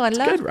go. Oh, I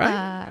love good,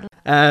 right?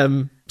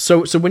 That.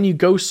 So when you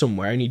go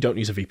somewhere and you don't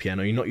use a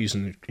VPN, or you're not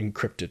using an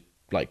encrypted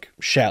like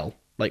shell,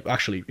 like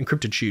actually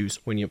encrypted shoes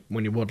when you're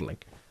waddling,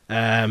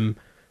 you're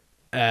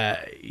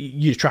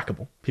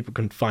trackable. People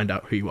can find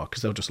out who you are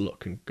because they'll just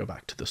look and go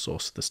back to the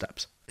source of the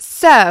steps.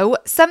 So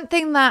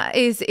something that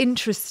is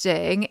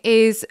interesting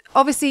is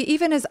obviously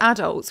even as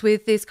adults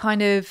with this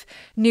kind of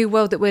new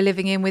world that we're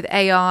living in with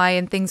AI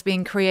and things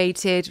being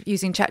created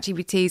using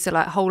ChatGPT, so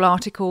like whole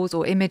articles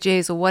or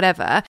images or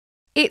whatever,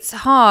 it's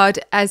hard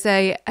as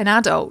an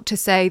adult to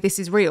say this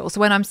is real.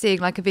 So when I'm seeing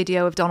like a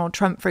video of Donald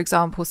Trump, for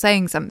example,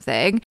 saying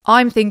something,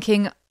 I'm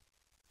thinking,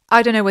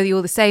 I don't know whether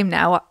you're the same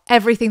now.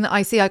 Everything that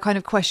I see, I kind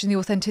of question the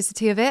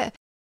authenticity of it.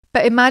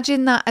 But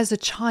imagine that as a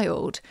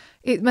child.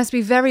 It must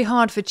be very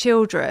hard for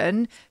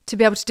children to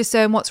be able to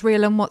discern what's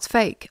real and what's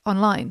fake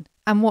online.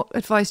 And what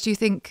advice do you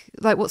think,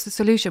 like what's the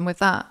solution with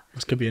that?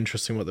 This could be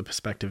interesting what the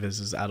perspective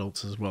is as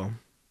adults as well,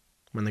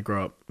 when they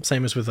grow up.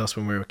 Same as with us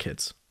when we were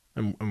kids.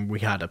 And we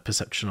had a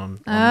perception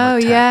on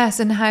like yes,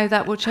 and how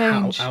that will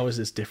change. How is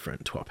this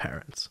different to our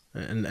parents?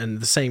 And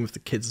the same with the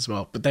kids as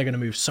well. But they're going to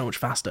move so much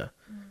faster.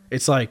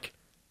 It's like,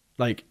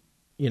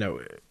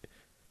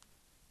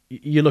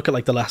 you look at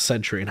like the last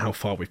century and how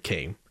far we've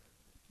came,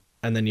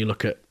 and then you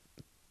look at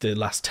the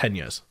last 10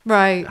 years,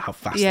 right? How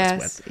fast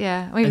it's went.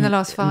 Yeah, or even the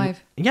last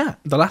 5. Yeah,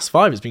 the last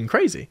 5 has been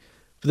crazy.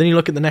 But then you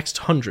look at the next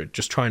 100,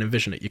 just try and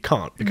envision it. You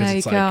can't, because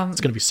it's going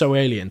to be so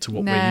alien to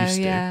what we're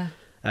used to.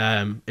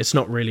 It's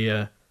not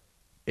really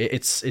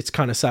it's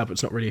kind of sad, but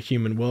it's not really a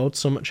human world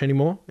so much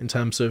anymore in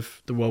terms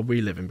of the world we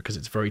live in, because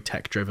it's very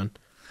tech driven.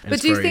 But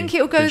do you think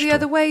it'll go the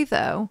other way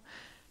though?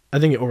 I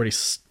think it already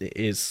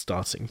is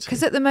starting to.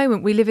 Because at the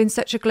moment, we live in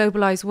such a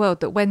globalized world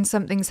that when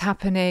something's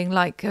happening,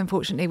 like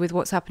unfortunately with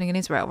what's happening in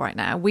Israel right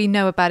now, we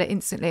know about it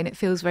instantly and it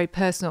feels very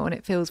personal and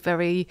it feels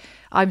very...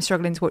 I'm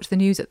struggling to watch the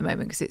news at the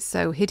moment because it's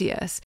so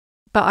hideous.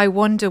 But I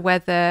wonder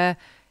whether,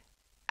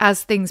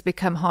 as things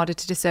become harder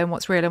to discern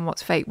what's real and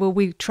what's fake, will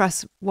we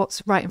trust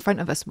what's right in front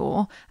of us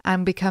more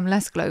and become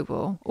less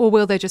global? Or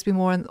will there just be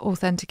more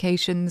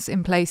authentications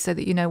in place so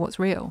that you know what's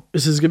real?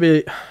 It's going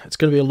to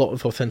be a lot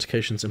of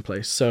authentications in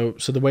place. So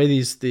the way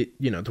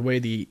the way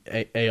the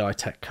AI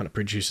tech kind of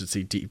produces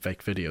the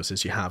deepfake videos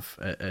is you have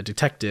a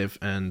detective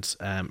and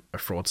a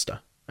fraudster,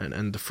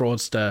 and the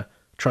fraudster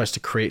tries to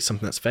create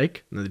something that's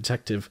fake, and the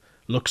detective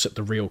looks at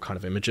the real kind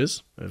of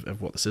images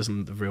of what this is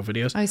and the real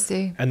videos. I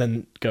see. And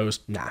then goes,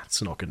 nah,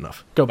 it's not good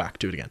enough. Go back,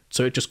 do it again.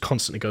 So it just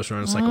constantly goes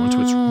around the cycle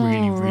until it's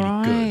really,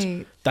 really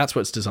good. That's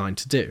what it's designed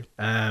to do.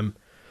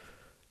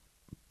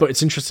 But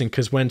it's interesting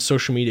because when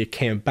social media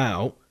came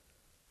about,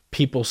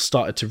 people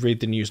started to read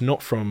the news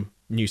not from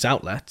news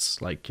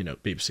outlets like,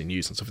 BBC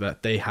News and stuff like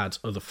that. They had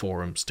other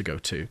forums to go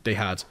to. They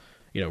had,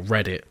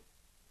 Reddit,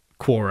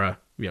 Quora,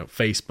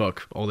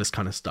 Facebook, all this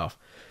kind of stuff.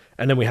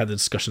 And then we had the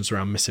discussions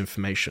around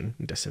misinformation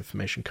and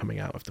disinformation coming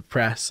out of the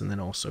press, and then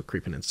also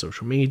creeping in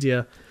social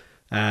media.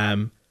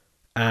 Now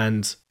we're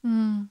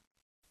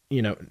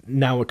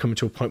coming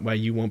to a point where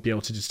you won't be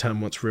able to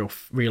determine what's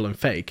real and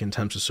fake in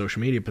terms of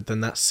social media, but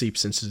then that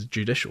seeps into the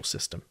judicial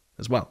system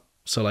as well.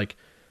 So like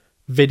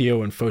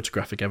video and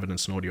photographic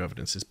evidence and audio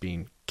evidence has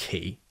been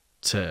key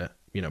to,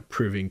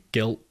 proving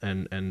guilt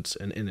and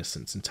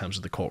innocence in terms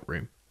of the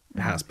courtroom.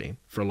 It has been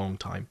for a long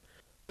time.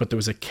 But there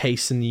was a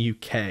case in the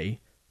UK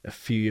a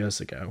few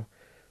years ago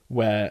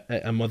where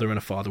a mother and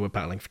a father were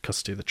battling for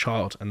custody of the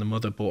child, and the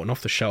mother bought an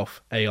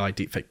off-the-shelf AI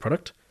deepfake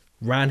product,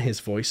 ran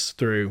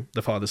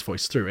the father's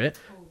voice through it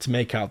to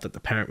make out that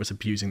the parent was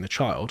abusing the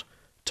child,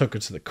 took her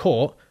to the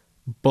court,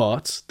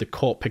 but the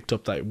court picked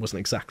up that it wasn't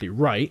exactly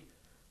right,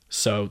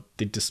 so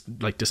they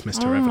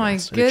dismissed her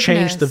evidence. And it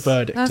changed the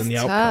verdict and the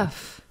outcome.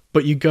 Tough.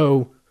 But you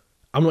go,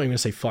 I'm not even going to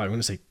say 5, I'm going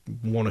to say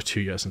 1 or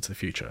 2 years into the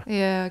future.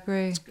 Yeah, I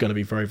agree. It's going to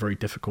be very, very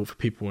difficult for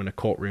people in a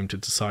courtroom to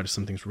decide if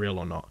something's real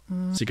or not.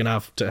 So you're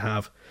going to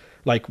have,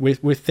 like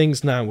with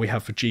things now we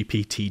have a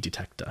GPT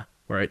detector,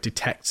 where it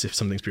detects if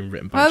something's been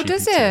written by GPT. Oh,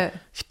 does it?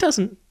 It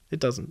doesn't. It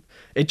doesn't.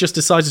 It just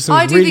decides if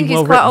something's I really do think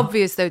well it's quite written.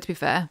 obvious, though, to be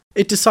fair.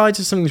 It decides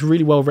if something's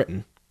really well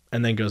written,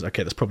 and then goes,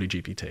 okay, that's probably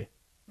GPT.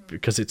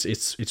 Because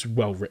it's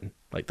well written.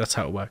 Like, that's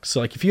how it works.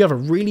 So like if you have a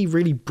really,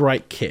 really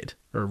bright kid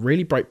or a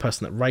really bright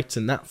person that writes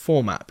in that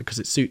format because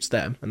it suits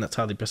them and that's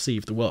how they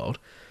perceive the world,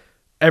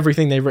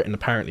 everything they've written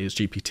apparently is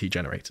GPT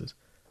generated.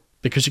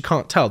 Because you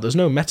can't tell. There's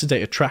no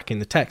metadata tracking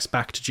the text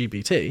back to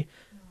GPT.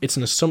 It's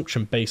an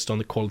assumption based on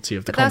the quality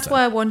of the content. That's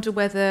why I wonder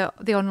whether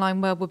the online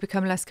world will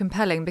become less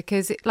compelling,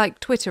 because like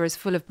Twitter is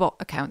full of bot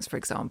accounts, for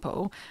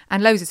example,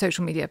 and loads of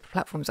social media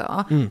platforms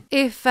are.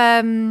 If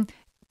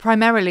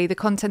primarily the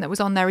content that was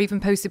on there, even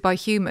posted by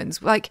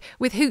humans, like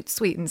with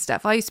Hootsuite and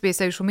stuff. I used to be a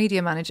social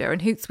media manager,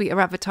 and Hootsuite are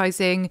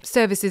advertising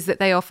services that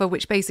they offer,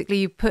 which basically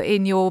you put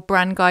in your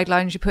brand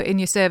guidelines, you put in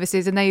your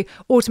services, and they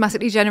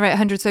automatically generate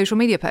 100 social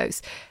media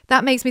posts.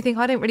 That makes me think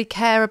I don't really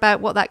care about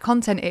what that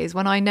content is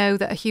when I know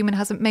that a human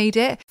hasn't made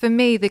it. For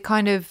me, the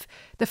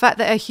fact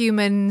that a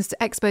human's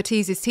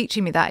expertise is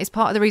teaching me that is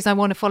part of the reason I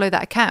want to follow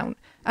that account.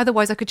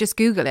 Otherwise, I could just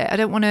Google it. I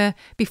don't want to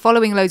be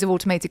following loads of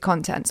automated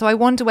content. So I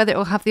wonder whether it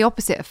will have the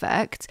opposite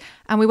effect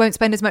and we won't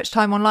spend as much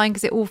time online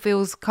because it all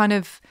feels kind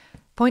of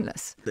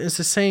pointless. It's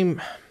the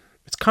same.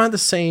 It's kind of the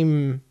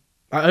same.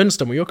 I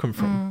understand where you're coming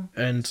from.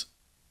 And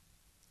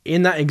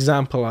in that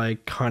example, I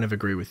kind of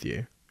agree with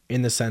you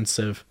in the sense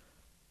of,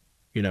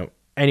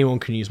 anyone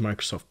can use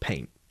Microsoft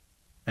Paint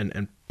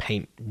and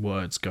paint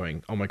words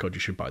going, oh my God,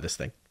 you should buy this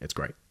thing. It's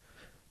great.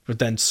 But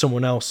then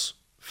someone else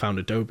found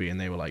Adobe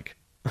and they were like,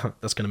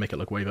 that's going to make it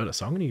look way better,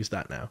 so I'm going to use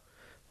that now.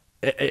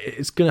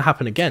 It's going to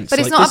happen again. But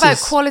it's not about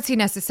quality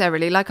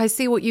necessarily. Like, I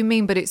see what you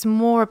mean, but it's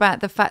more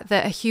about the fact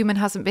that a human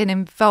hasn't been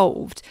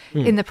involved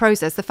in the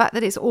process. The fact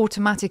that it's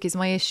automatic is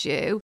my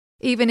issue.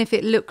 Even if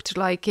it looked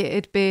like it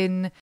had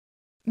been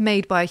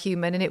made by a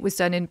human and it was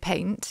done in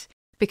Paint,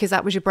 because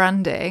that was your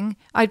branding,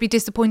 I'd be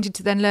disappointed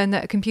to then learn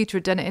that a computer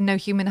had done it and no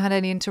human had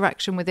any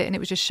interaction with it and it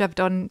was just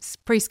shoved on,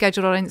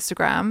 pre-scheduled on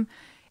Instagram.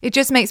 It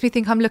just makes me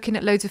think I'm looking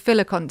at loads of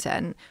filler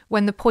content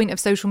when the point of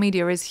social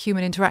media is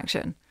human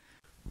interaction.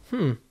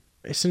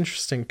 It's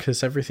interesting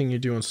because everything you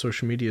do on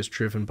social media is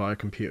driven by a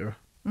computer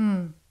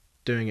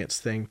doing its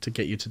thing to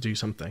get you to do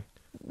something.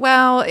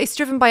 Well, it's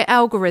driven by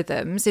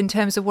algorithms in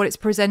terms of what it's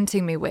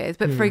presenting me with.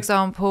 But for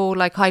example,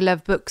 like I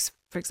love books,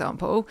 for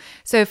example.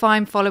 So if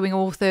I'm following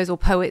authors or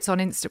poets on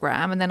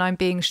Instagram and then I'm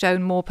being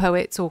shown more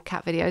poets or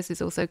cat videos,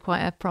 is also quite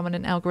a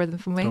prominent algorithm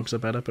for me. Dogs are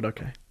better, but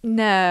okay.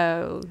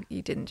 No,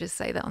 you didn't just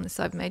say that on the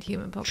Cybermade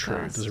Human podcast. True,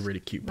 there's a really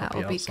cute puppy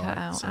That'll be outside, cut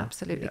out, so,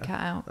 absolutely cut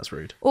out. That's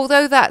rude.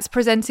 Although that's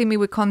presenting me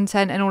with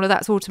content and all of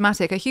that's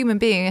automatic, a human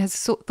being has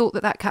thought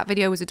that cat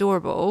video was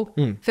adorable,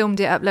 filmed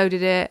it,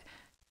 uploaded it,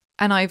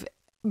 and I've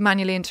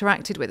manually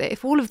interacted with it.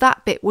 If all of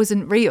that bit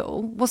wasn't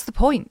real, what's the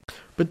point?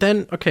 But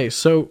then, okay,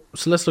 so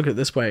let's look at it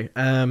this way.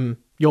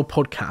 Your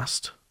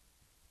podcast,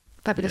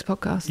 Fabulous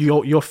podcast.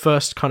 Your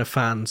first kind of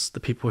fans, the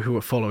people who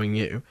are following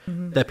you,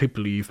 they're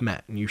people who you've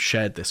met and you've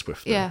shared this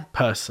with them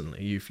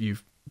personally.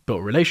 You've built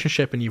a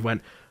relationship and you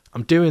went,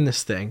 I'm doing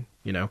this thing,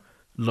 you know,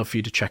 love for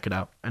you to check it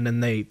out. And then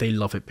they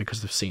love it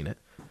because they've seen it.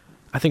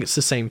 I think it's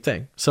the same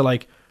thing. So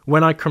like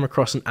when I come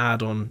across an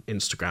ad on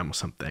Instagram or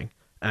something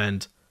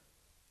and,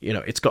 you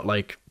know, it's got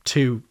like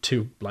two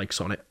likes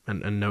on it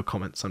and no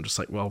comments, I'm just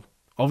like, well,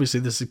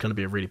 obviously this is going to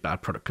be a really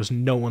bad product because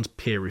no one's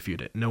peer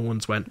reviewed it. No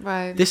one's went,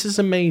 right, this is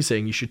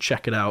amazing, you should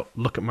check it out.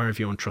 Look at my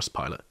review on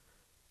Trustpilot.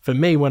 For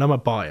me, when I'm a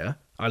buyer,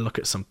 I look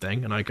at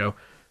something and I go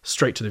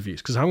straight to the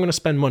reviews because I'm going to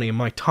spend money and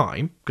my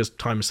time, because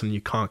time is something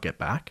you can't get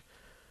back.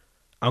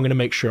 I'm going to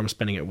make sure I'm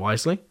spending it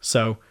wisely.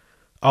 So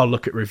I'll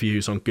look at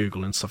reviews on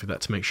Google and stuff like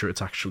that to make sure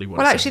it's actually what.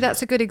 Well, actually,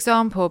 that's a good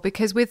example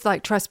because with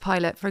like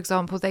Trustpilot, for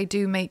example, they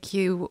do make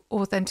you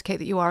authenticate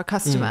that you are a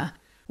customer.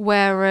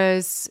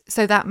 Whereas,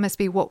 so that must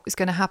be what is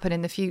going to happen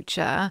in the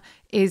future,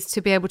 is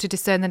to be able to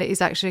discern that it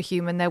is actually a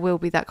human. There will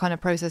be that kind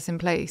of process in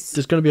place.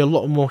 There's going to be a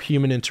lot more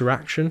human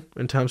interaction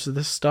in terms of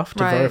this stuff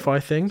to verify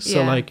things.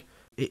 So like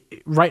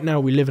right now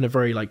we live in a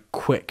very like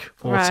quick,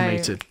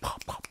 automated,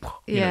 pop, pop,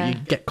 pop. You know, you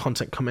get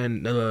content come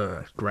in,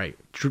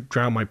 great,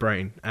 drown my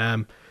brain.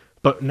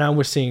 But now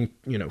we're seeing,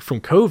 you know,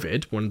 from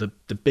COVID, one of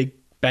the big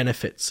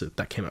benefits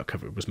that came out of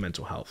COVID was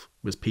mental health,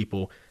 was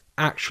people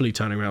actually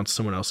turning around to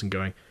someone else and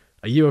going,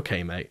 are you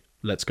okay, mate?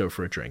 Let's go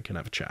for a drink and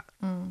have a chat.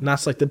 And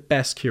that's like the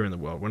best cure in the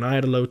world. When I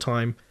had a low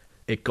time,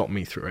 it got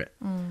me through it.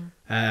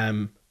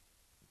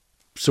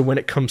 So when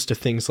it comes to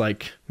things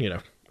like, you know,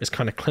 as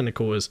kind of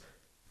clinical as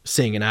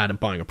seeing an ad and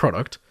buying a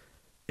product,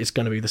 it's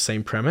going to be the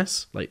same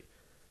premise. Like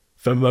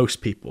for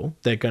most people,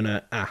 they're going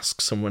to ask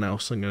someone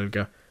else and going to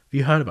go, have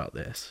you heard about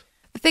this?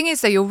 The thing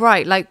is, though, you're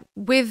right. Like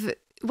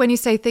when you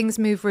say things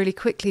move really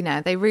quickly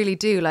now, they really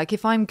do. Like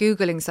if I'm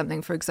Googling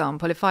something, for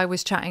example, if I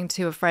was chatting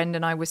to a friend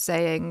and I was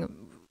saying,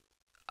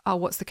 oh,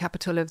 what's the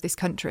capital of this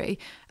country?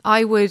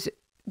 I would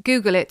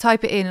Google it,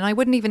 type it in, and I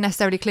wouldn't even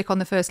necessarily click on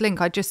the first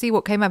link. I'd just see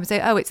what came up and say,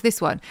 oh, it's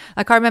this one.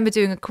 Like I remember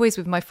doing a quiz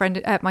with my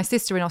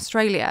sister in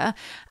Australia,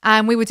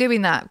 and we were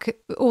doing that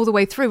all the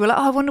way through. We're like,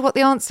 oh, I wonder what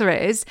the answer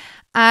is.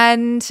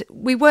 And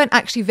we weren't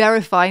actually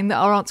verifying that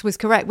our answer was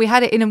correct. We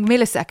had it in a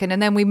millisecond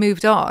and then we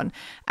moved on.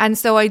 And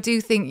so I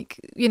do think,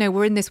 you know,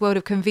 we're in this world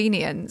of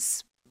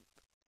convenience.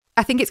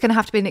 I think it's going to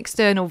have to be an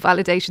external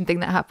validation thing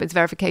that happens,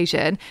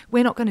 verification.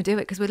 We're not going to do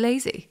it because we're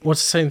lazy. Well,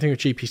 it's the same thing with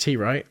GPT,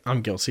 right?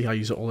 I'm guilty. I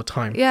use it all the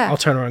time. Yeah. I'll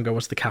turn around and go,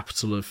 what's the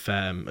capital of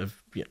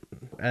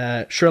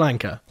Sri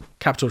Lanka?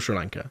 Capital Sri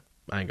Lanka.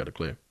 I ain't got a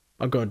clue.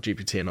 I'll go on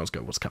GPT and I'll just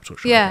go, what's capital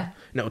Sri Lanka?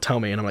 And it'll tell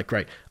me and I'm like,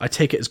 great. I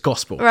take it as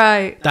gospel.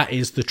 Right. That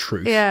is the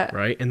truth. Yeah.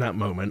 Right? In that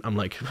moment, I'm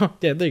like, oh,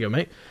 yeah, there you go,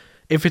 mate.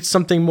 If it's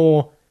something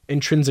more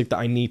intrinsic that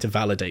I need to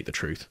validate the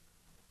truth,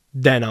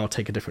 then I'll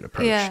take a different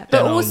approach. Yeah,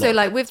 but also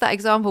like with that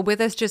example,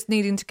 with us just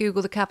needing to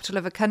Google the capital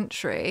of a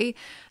country,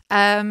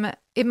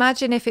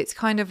 imagine if it's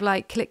kind of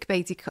like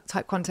clickbaity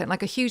type content.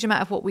 Like a huge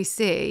amount of what we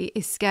see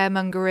is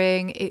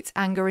scaremongering, it's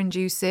anger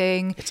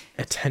inducing, it's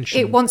attention.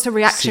 It wants a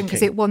reaction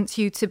because it wants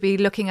you to be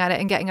looking at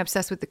it and getting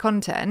obsessed with the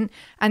content.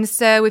 And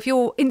so if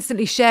you're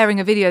instantly sharing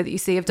a video that you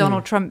see of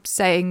Donald Trump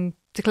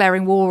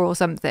declaring war or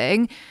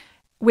something,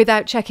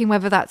 without checking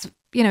whether that's,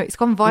 you know, it's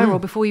gone viral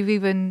before you've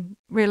even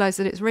realised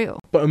that it's real.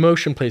 But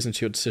emotion plays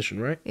into your decision,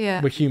 right?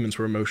 Yeah. We're humans,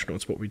 we're emotional,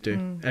 it's what we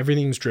do.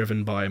 Everything's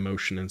driven by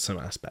emotion in some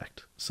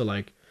aspect. So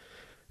like,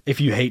 if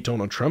you hate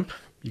Donald Trump,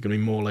 you're going to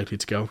be more likely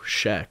to go,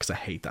 share, because I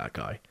hate that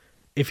guy.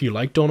 If you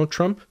like Donald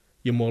Trump,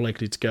 you're more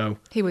likely to go,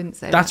 he wouldn't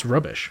say that's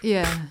rubbish.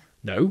 Yeah.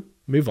 No,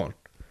 move on.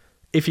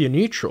 If you're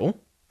neutral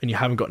and you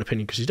haven't got an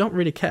opinion because you don't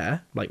really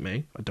care, like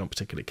me, I don't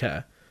particularly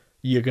care,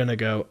 you're going to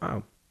go,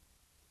 oh,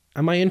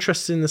 am I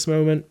interested in this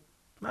moment?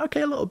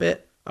 Okay, a little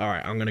bit. All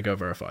right, I'm going to go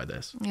verify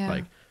this. Yeah.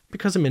 Like,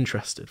 because I'm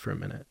interested for a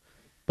minute.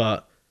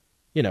 But,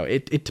 you know,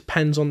 it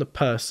depends on the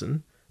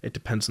person. It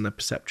depends on their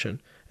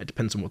perception. It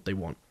depends on what they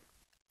want.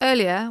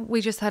 Earlier,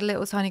 we just had a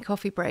little tiny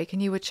coffee break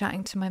and you were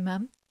chatting to my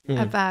mum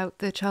about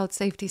the child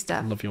safety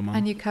stuff. I love your mum.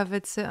 And you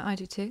covered, I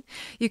do too.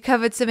 You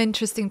covered some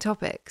interesting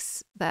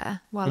topics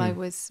there while I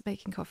was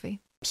making coffee.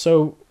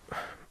 So,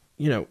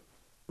 you know,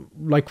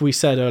 like we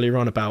said earlier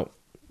on about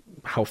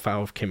how far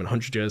we've came in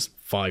 100 years,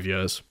 5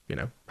 years, you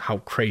know, how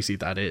crazy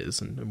that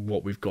is and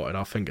what we've got at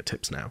our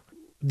fingertips now.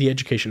 The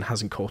education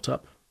hasn't caught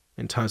up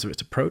in terms of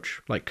its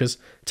approach, like, because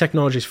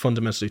technology has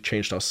fundamentally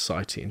changed our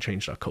society and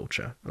changed our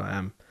culture.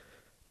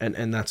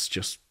 And that's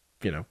just,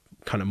 you know,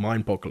 kind of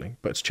mind-boggling,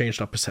 but it's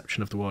changed our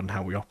perception of the world and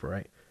how we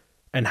operate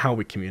and how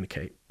we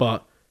communicate.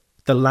 But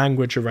the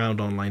language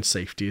around online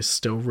safety is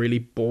still really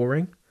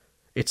boring.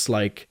 It's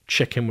like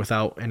chicken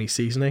without any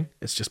seasoning.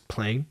 It's just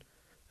plain.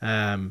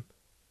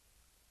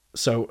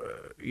 So,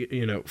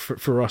 you know,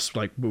 for us,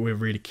 like, we're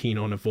really keen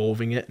on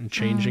evolving it and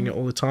changing it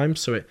all the time.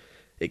 So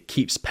it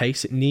keeps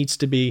pace. It needs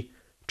to be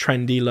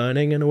trendy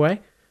learning in a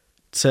way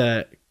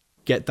to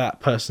get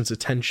that person's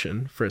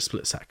attention for a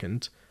split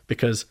second,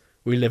 because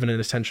we live in an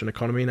attention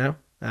economy now.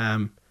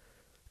 And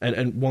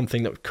one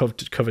thing that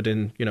we've covered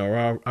in, you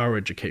know, our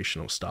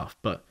educational stuff,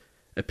 but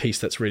a piece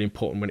that's really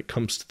important when it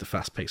comes to the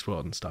fast-paced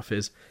world and stuff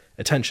is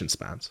attention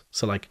spans.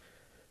 So like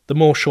the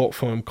more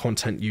short-form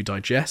content you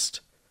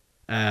digest,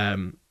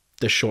 the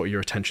shorter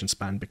your attention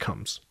span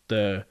becomes.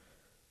 The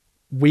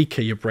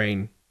weaker your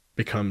brain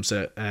becomes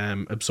at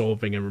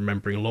absorbing and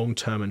remembering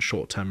long-term and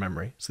short-term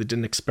memory. So they did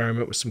an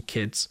experiment with some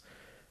kids,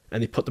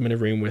 and they put them in a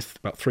room with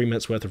about 3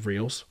 minutes worth of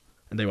reels,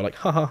 and they were like,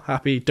 haha,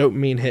 happy,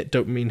 dopamine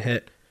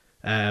hit,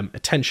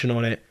 attention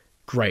on it,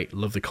 great,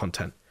 love the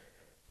content.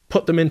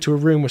 Put them into a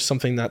room with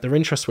something that their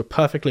interests were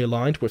perfectly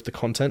aligned with the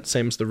content,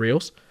 same as the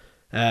reels,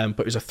 but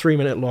it was a 3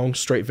 minute long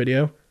straight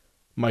video.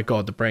 My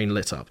God, the brain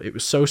lit up. It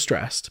was so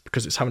stressed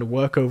because it's having to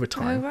work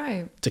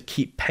overtime to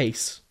keep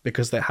pace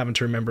because they're having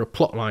to remember a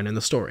plot line in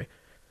the story.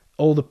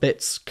 All the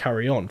bits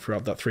carry on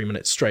throughout that 3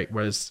 minutes straight,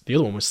 whereas the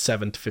other one was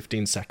 7 to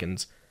 15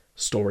 seconds,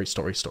 story.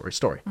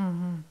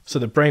 Mm-hmm. So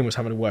the brain was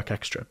having to work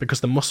extra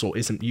because the muscle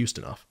isn't used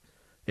enough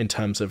in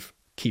terms of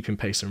keeping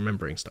pace and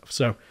remembering stuff.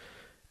 So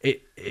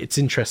it's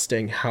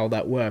interesting how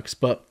that works,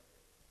 but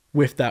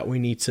with that we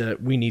need to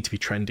be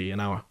trendy in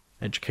our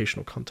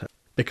educational content,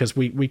 because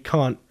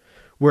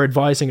we're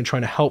advising and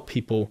trying to help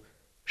people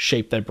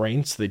shape their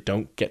brains so they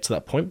don't get to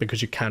that point,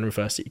 because you can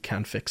reverse it, you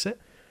can fix it,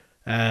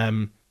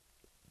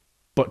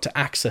 but to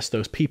access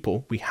those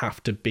people we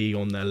have to be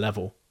on their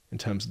level in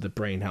terms of the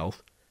brain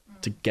health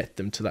to get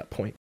them to that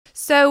point.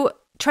 So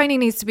training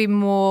needs to be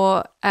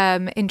more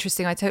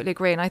interesting. I totally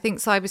agree. And I think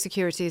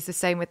cybersecurity is the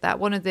same with that.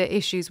 One of the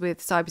issues with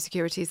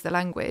cybersecurity is the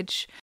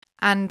language.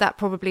 And that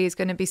probably is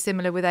going to be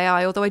similar with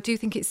AI, although I do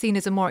think it's seen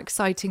as a more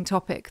exciting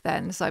topic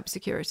than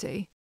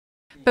cybersecurity.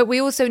 But we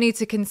also need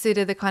to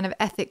consider the kind of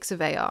ethics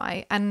of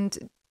AI.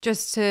 And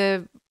just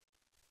to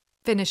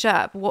finish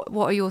up, what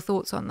are your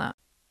thoughts on that?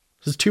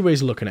 There's two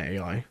ways of looking at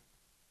AI.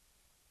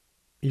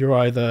 You're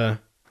either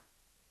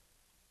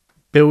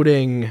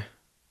building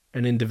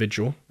an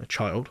individual, a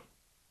child.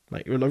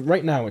 Like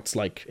right now, it's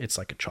like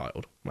a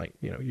child. Like,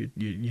 you know,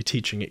 you're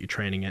teaching it, you're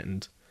training it,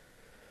 and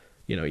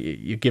you know,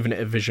 you're giving it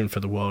a vision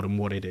for the world and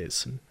what it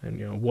is, and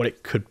you know what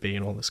it could be,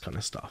 and all this kind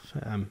of stuff.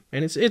 And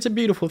it's a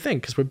beautiful thing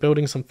because we're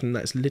building something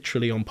that's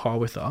literally on par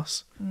with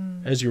us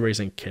as you're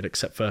raising a kid,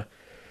 except for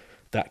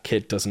that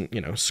kid doesn't, you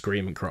know,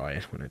 scream and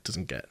cry when it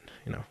doesn't get,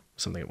 you know,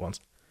 something it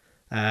wants.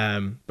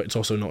 But it's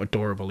also not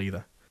adorable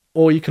either.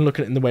 Or you can look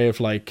at it in the way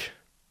of like,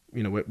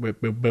 you know,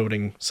 we're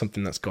building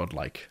something that's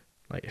godlike.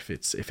 Like if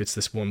it's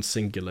this one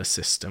singular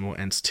system or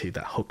entity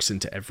that hooks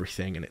into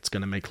everything and it's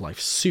going to make life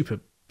super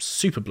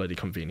bloody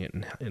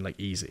convenient and like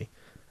easy,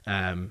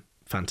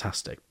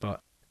 fantastic.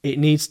 But it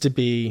needs to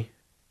be,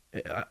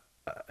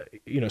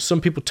 you know, some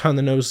people turn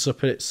their noses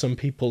up at it. Some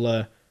people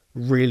are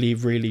really,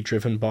 really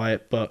driven by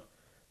it. But,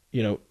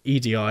 you know,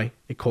 EDI,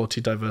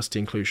 equality, diversity,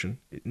 inclusion,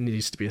 it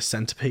needs to be a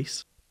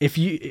centerpiece. If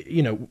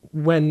you know,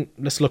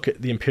 let's look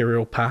at the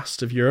imperial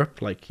past of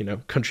Europe, like, you know,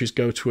 countries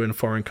go to a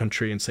foreign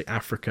country and say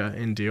Africa,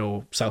 India,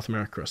 or South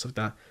America or stuff like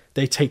that.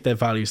 They take their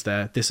values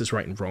there. This is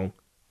right and wrong.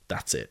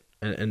 That's it.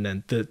 And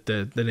then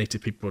the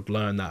native people would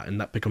learn that, and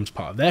that becomes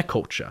part of their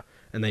culture,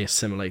 and they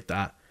assimilate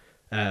that,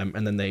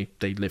 and then they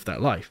live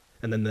that life,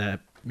 and then their,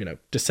 you know,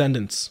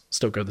 descendants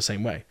still go the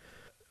same way.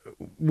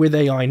 With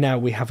AI now,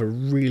 we have a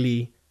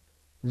really,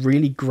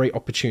 really great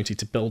opportunity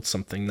to build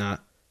something that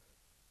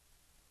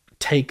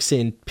takes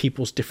in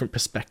people's different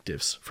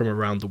perspectives from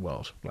around the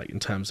world, like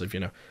in terms of, you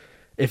know,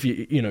 if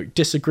you know,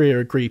 disagree or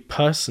agree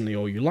personally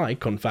or you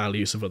like on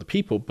values of other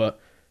people, but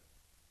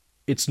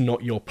it's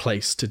not your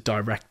place to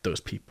direct those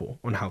people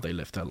on how they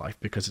live their life,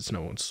 because it's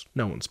no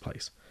one's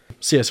place.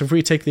 So yeah, so if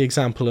we take the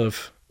example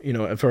of, you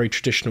know, a very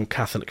traditional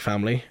Catholic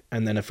family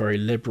and then a very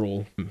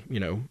liberal, you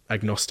know,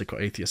 agnostic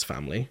or atheist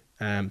family,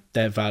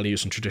 their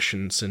values and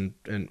traditions and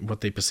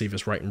what they perceive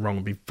as right and wrong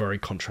will be very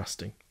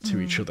contrasting to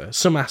each other.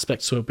 Some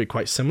aspects will be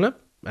quite similar,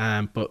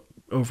 but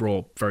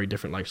overall very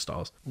different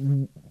lifestyles.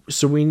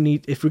 So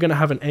if we're going to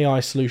have an AI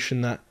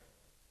solution that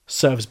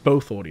serves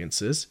both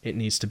audiences, it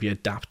needs to be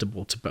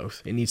adaptable to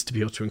both. It needs to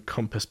be able to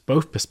encompass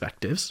both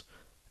perspectives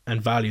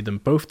and value them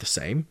both the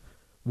same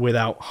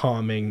without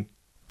harming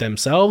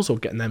themselves or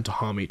getting them to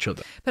harm each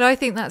other. But I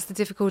think that's the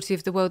difficulty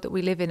of the world that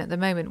we live in at the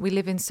moment. We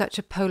live in such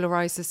a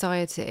polarized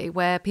society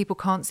where people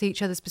can't see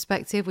each other's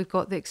perspective. We've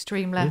got the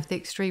extreme left, the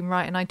extreme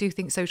right, and I do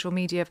think social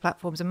media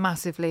platforms are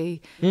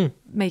massively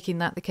making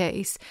that the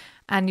case.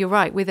 And you're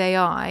right, with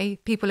AI,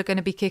 people are going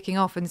to be kicking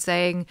off and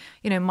saying,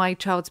 you know, my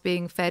child's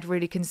being fed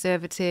really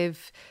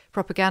conservative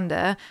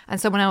propaganda, and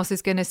someone else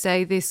is going to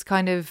say this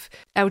kind of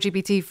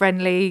LGBT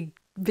friendly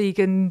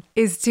vegan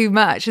is too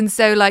much. And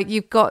so like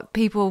you've got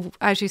people,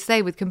 as you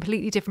say, with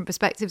completely different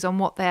perspectives on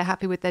what they're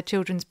happy with their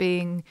children's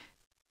being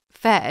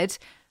fed.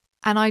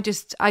 And I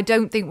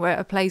don't think we're at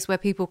a place where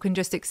people can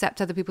just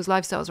accept other people's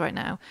lifestyles right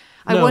now.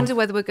 No. I wonder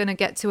whether we're going to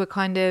get to a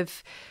kind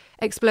of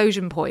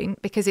explosion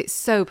point because it's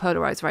so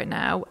polarized right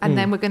now, and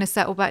then we're going to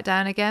settle back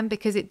down again,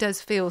 because it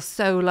does feel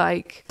so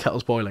like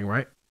kettle's boiling,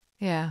 right?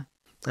 Yeah.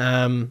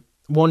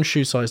 One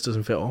shoe size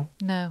doesn't fit all.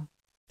 No.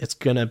 It's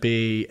going to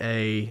be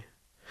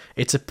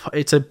it's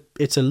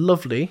a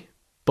lovely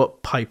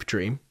but pipe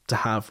dream to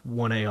have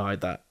one AI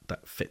that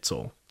fits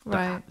all.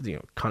 Right.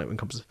 That, kind of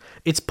encompasses.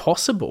 It's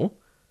possible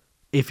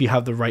if you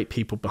have the right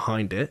people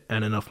behind it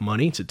and enough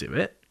money to do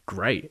it.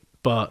 Great,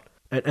 but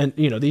and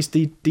these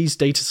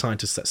data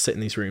scientists that sit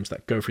in these rooms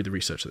that go through the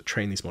research that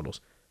train these models,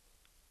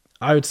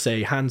 I would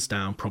say hands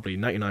down, probably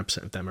 99%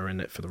 of them are in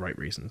it for the right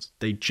reasons.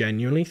 They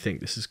genuinely think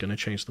this is going to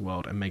change the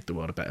world and make the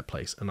world a better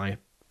place, and I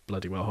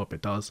bloody well hope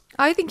it does.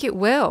 I think it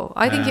will.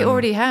 I think it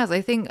already has.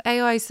 I think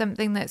AI is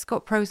something that's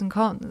got pros and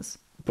cons.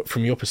 But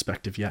from your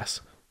perspective,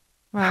 yes.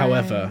 Right.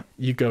 However,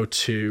 you go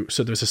to...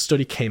 So there's a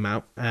study came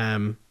out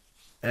on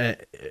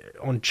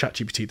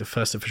ChatGPT, the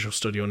first official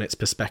study on its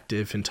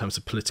perspective in terms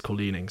of political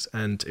leanings.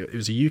 And it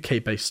was a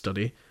UK-based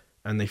study,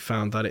 and they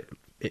found that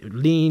it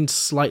leaned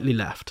slightly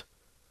left.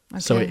 Okay.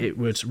 So it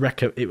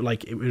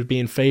would be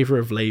in favour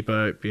of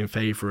Labour, it'd be in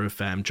favour of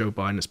Joe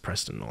Biden as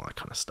president and all that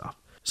kind of stuff.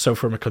 So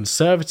from a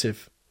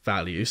conservative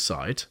values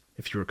side,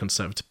 if you're a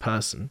conservative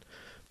person,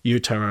 you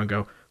turn around and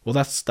go, well,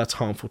 that's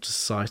harmful to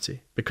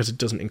society because it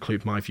doesn't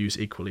include my views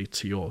equally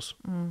to yours.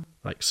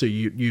 So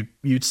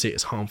you'd see it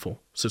as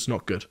harmful, so it's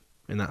not good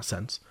in that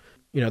sense.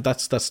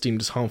 That's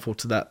deemed as harmful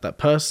to that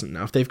person.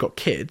 Now, if they've got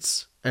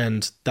kids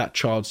and that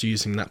child's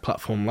using that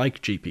platform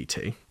like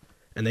GPT,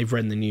 and they've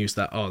read in the news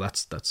that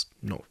that's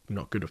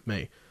not good of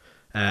me,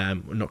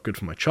 not good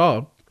for my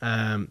child,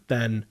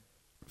 then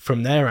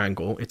from their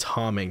angle, it's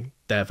harming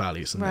their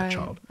values and their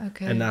child.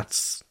 Okay. And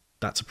that's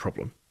a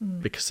problem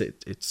because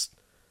it's,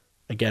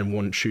 again,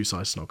 one shoe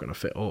size is not going to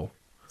fit all.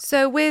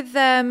 So with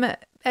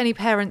any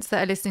parents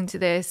that are listening to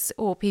this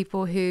or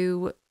people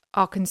who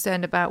are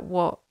concerned about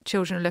what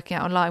children are looking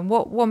at online,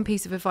 what one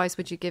piece of advice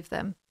would you give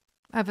them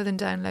other than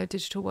download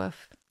Digital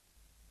Worth?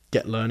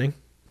 Get learning.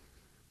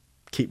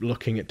 Keep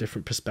looking at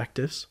different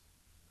perspectives.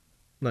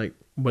 Like,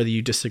 whether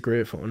you disagree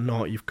with it or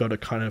not, you've got to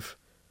kind of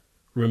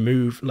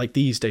remove, like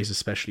these days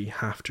especially, you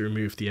have to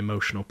remove the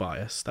emotional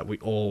bias that we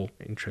all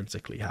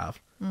intrinsically have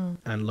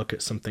and look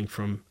at something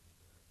from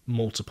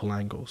multiple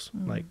angles.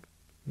 Like,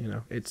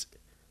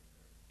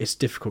 it's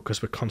difficult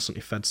because we're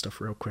constantly fed stuff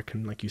real quick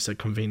and, like you said,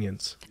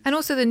 convenience. And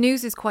also the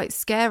news is quite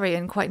scary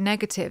and quite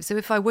negative. So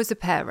if I was a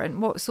parent,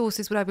 what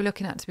sources would I be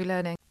looking at to be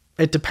learning?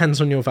 It depends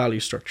on your value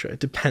structure. It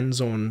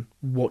depends on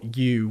what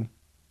you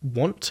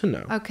want to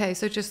know. Okay,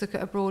 so just look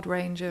at a broad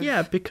range of...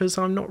 Yeah, because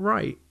I'm not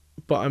right,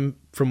 but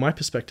from my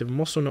perspective, I'm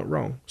also not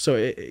wrong.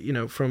 So,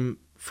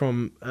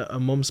 from a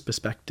mum's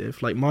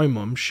perspective, like my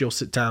mum, she'll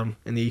sit down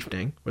in the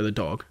evening with a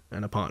dog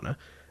and a partner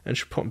and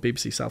she'll put on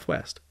BBC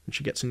Southwest and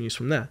she gets the news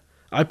from there.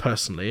 I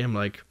personally am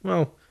like,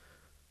 well,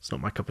 it's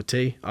not my cup of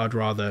tea. I'd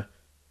rather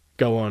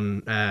go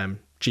on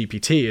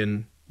GPT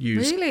and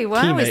use... Really?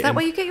 Wow, is that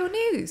where you get your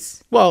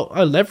news? Well,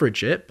 I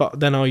leverage it, but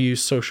then I'll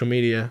use social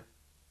media...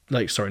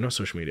 not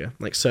social media,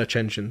 like search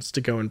engines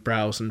to go and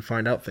browse and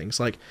find out things.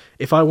 Like,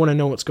 if I want to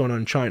know what's going on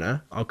in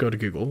China, I'll go to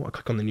Google, I'll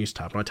click on the news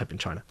tab and I type in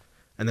China.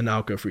 And then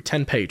I'll go through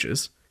 10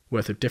 pages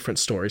worth of different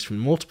stories from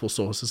multiple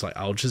sources like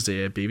Al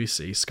Jazeera,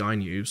 BBC, Sky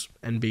News,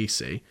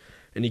 NBC,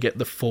 and you get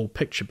the full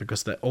picture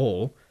because they're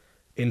all,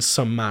 in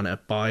some manner,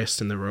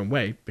 biased in their own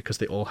way because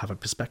they all have a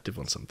perspective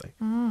on something.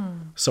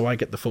 So I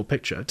get the full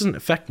picture. It doesn't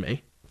affect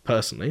me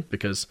personally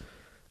because,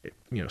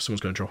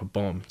 someone's going to drop a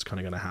bomb. It's kind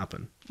of going to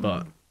happen.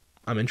 But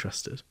I'm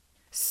interested.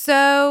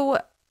 So,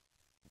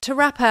 to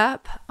wrap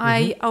up,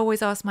 I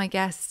always ask my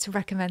guests to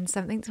recommend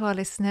something to our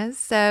listeners.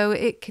 So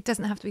it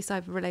doesn't have to be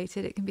cyber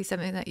related. It can be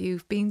something that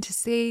you've been to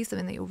see,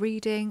 something that you're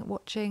reading,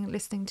 watching,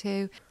 listening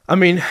to. I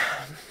mean,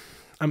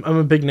 I'm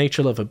a big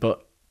nature lover,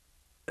 but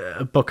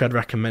a book I'd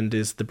recommend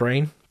is The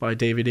Brain by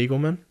David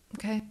Eagleman.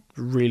 Okay.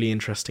 Really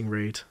interesting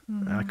read.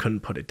 I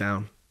couldn't put it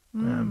down.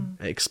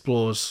 It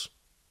explores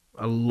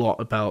a lot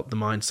about the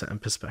mindset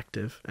and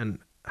perspective and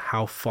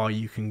how far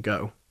you can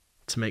go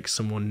to make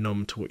someone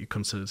numb to what you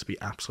consider to be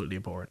absolutely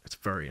abhorrent. It's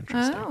very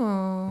interesting.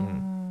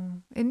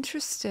 Oh,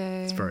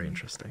 interesting. It's very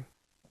interesting.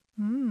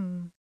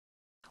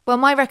 Well,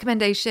 my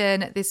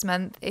recommendation this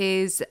month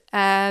is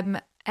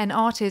an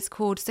artist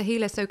called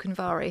Sahila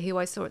Sokanvari, who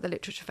I saw at the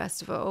Literature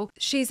Festival.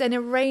 She's an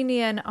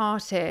Iranian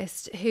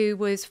artist who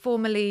was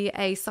formerly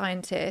a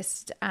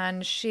scientist,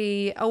 and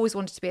she always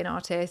wanted to be an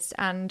artist.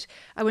 And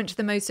I went to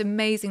the most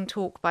amazing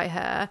talk by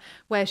her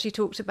where she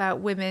talked about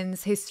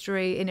women's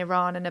history in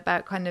Iran and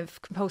about kind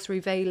of compulsory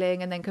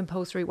veiling and then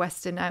compulsory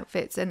Western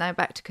outfits and now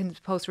back to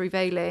compulsory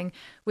veiling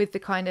with the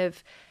kind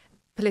of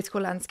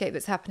political landscape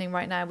that's happening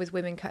right now with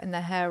women cutting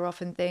their hair off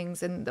and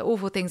things and the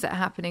awful things that are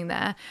happening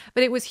there.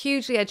 But it was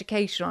hugely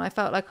educational. I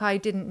felt like I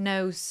didn't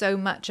know so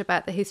much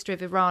about the history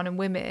of Iran and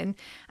women,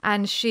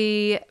 and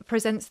she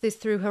presents this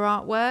through her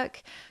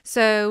artwork.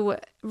 So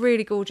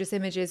really gorgeous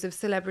images of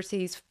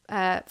celebrities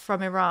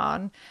from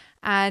Iran.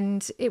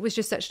 And it was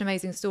just such an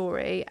amazing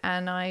story,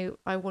 and I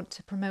want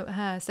to promote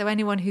her. So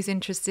anyone who's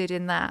interested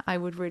in that, I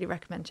would really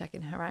recommend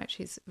checking her out.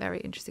 She's a very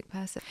interesting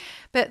person.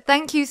 But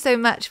thank you so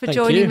much for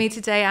joining me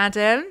today,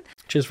 Adam.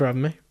 Cheers for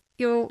having me.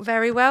 You're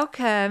very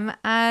welcome.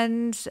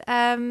 And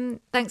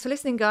thanks for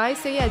listening, guys.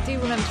 So yeah, do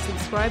remember to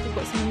subscribe. We've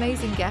got some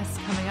amazing guests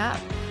coming up.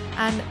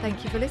 And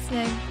thank you for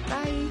listening.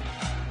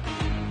 Bye.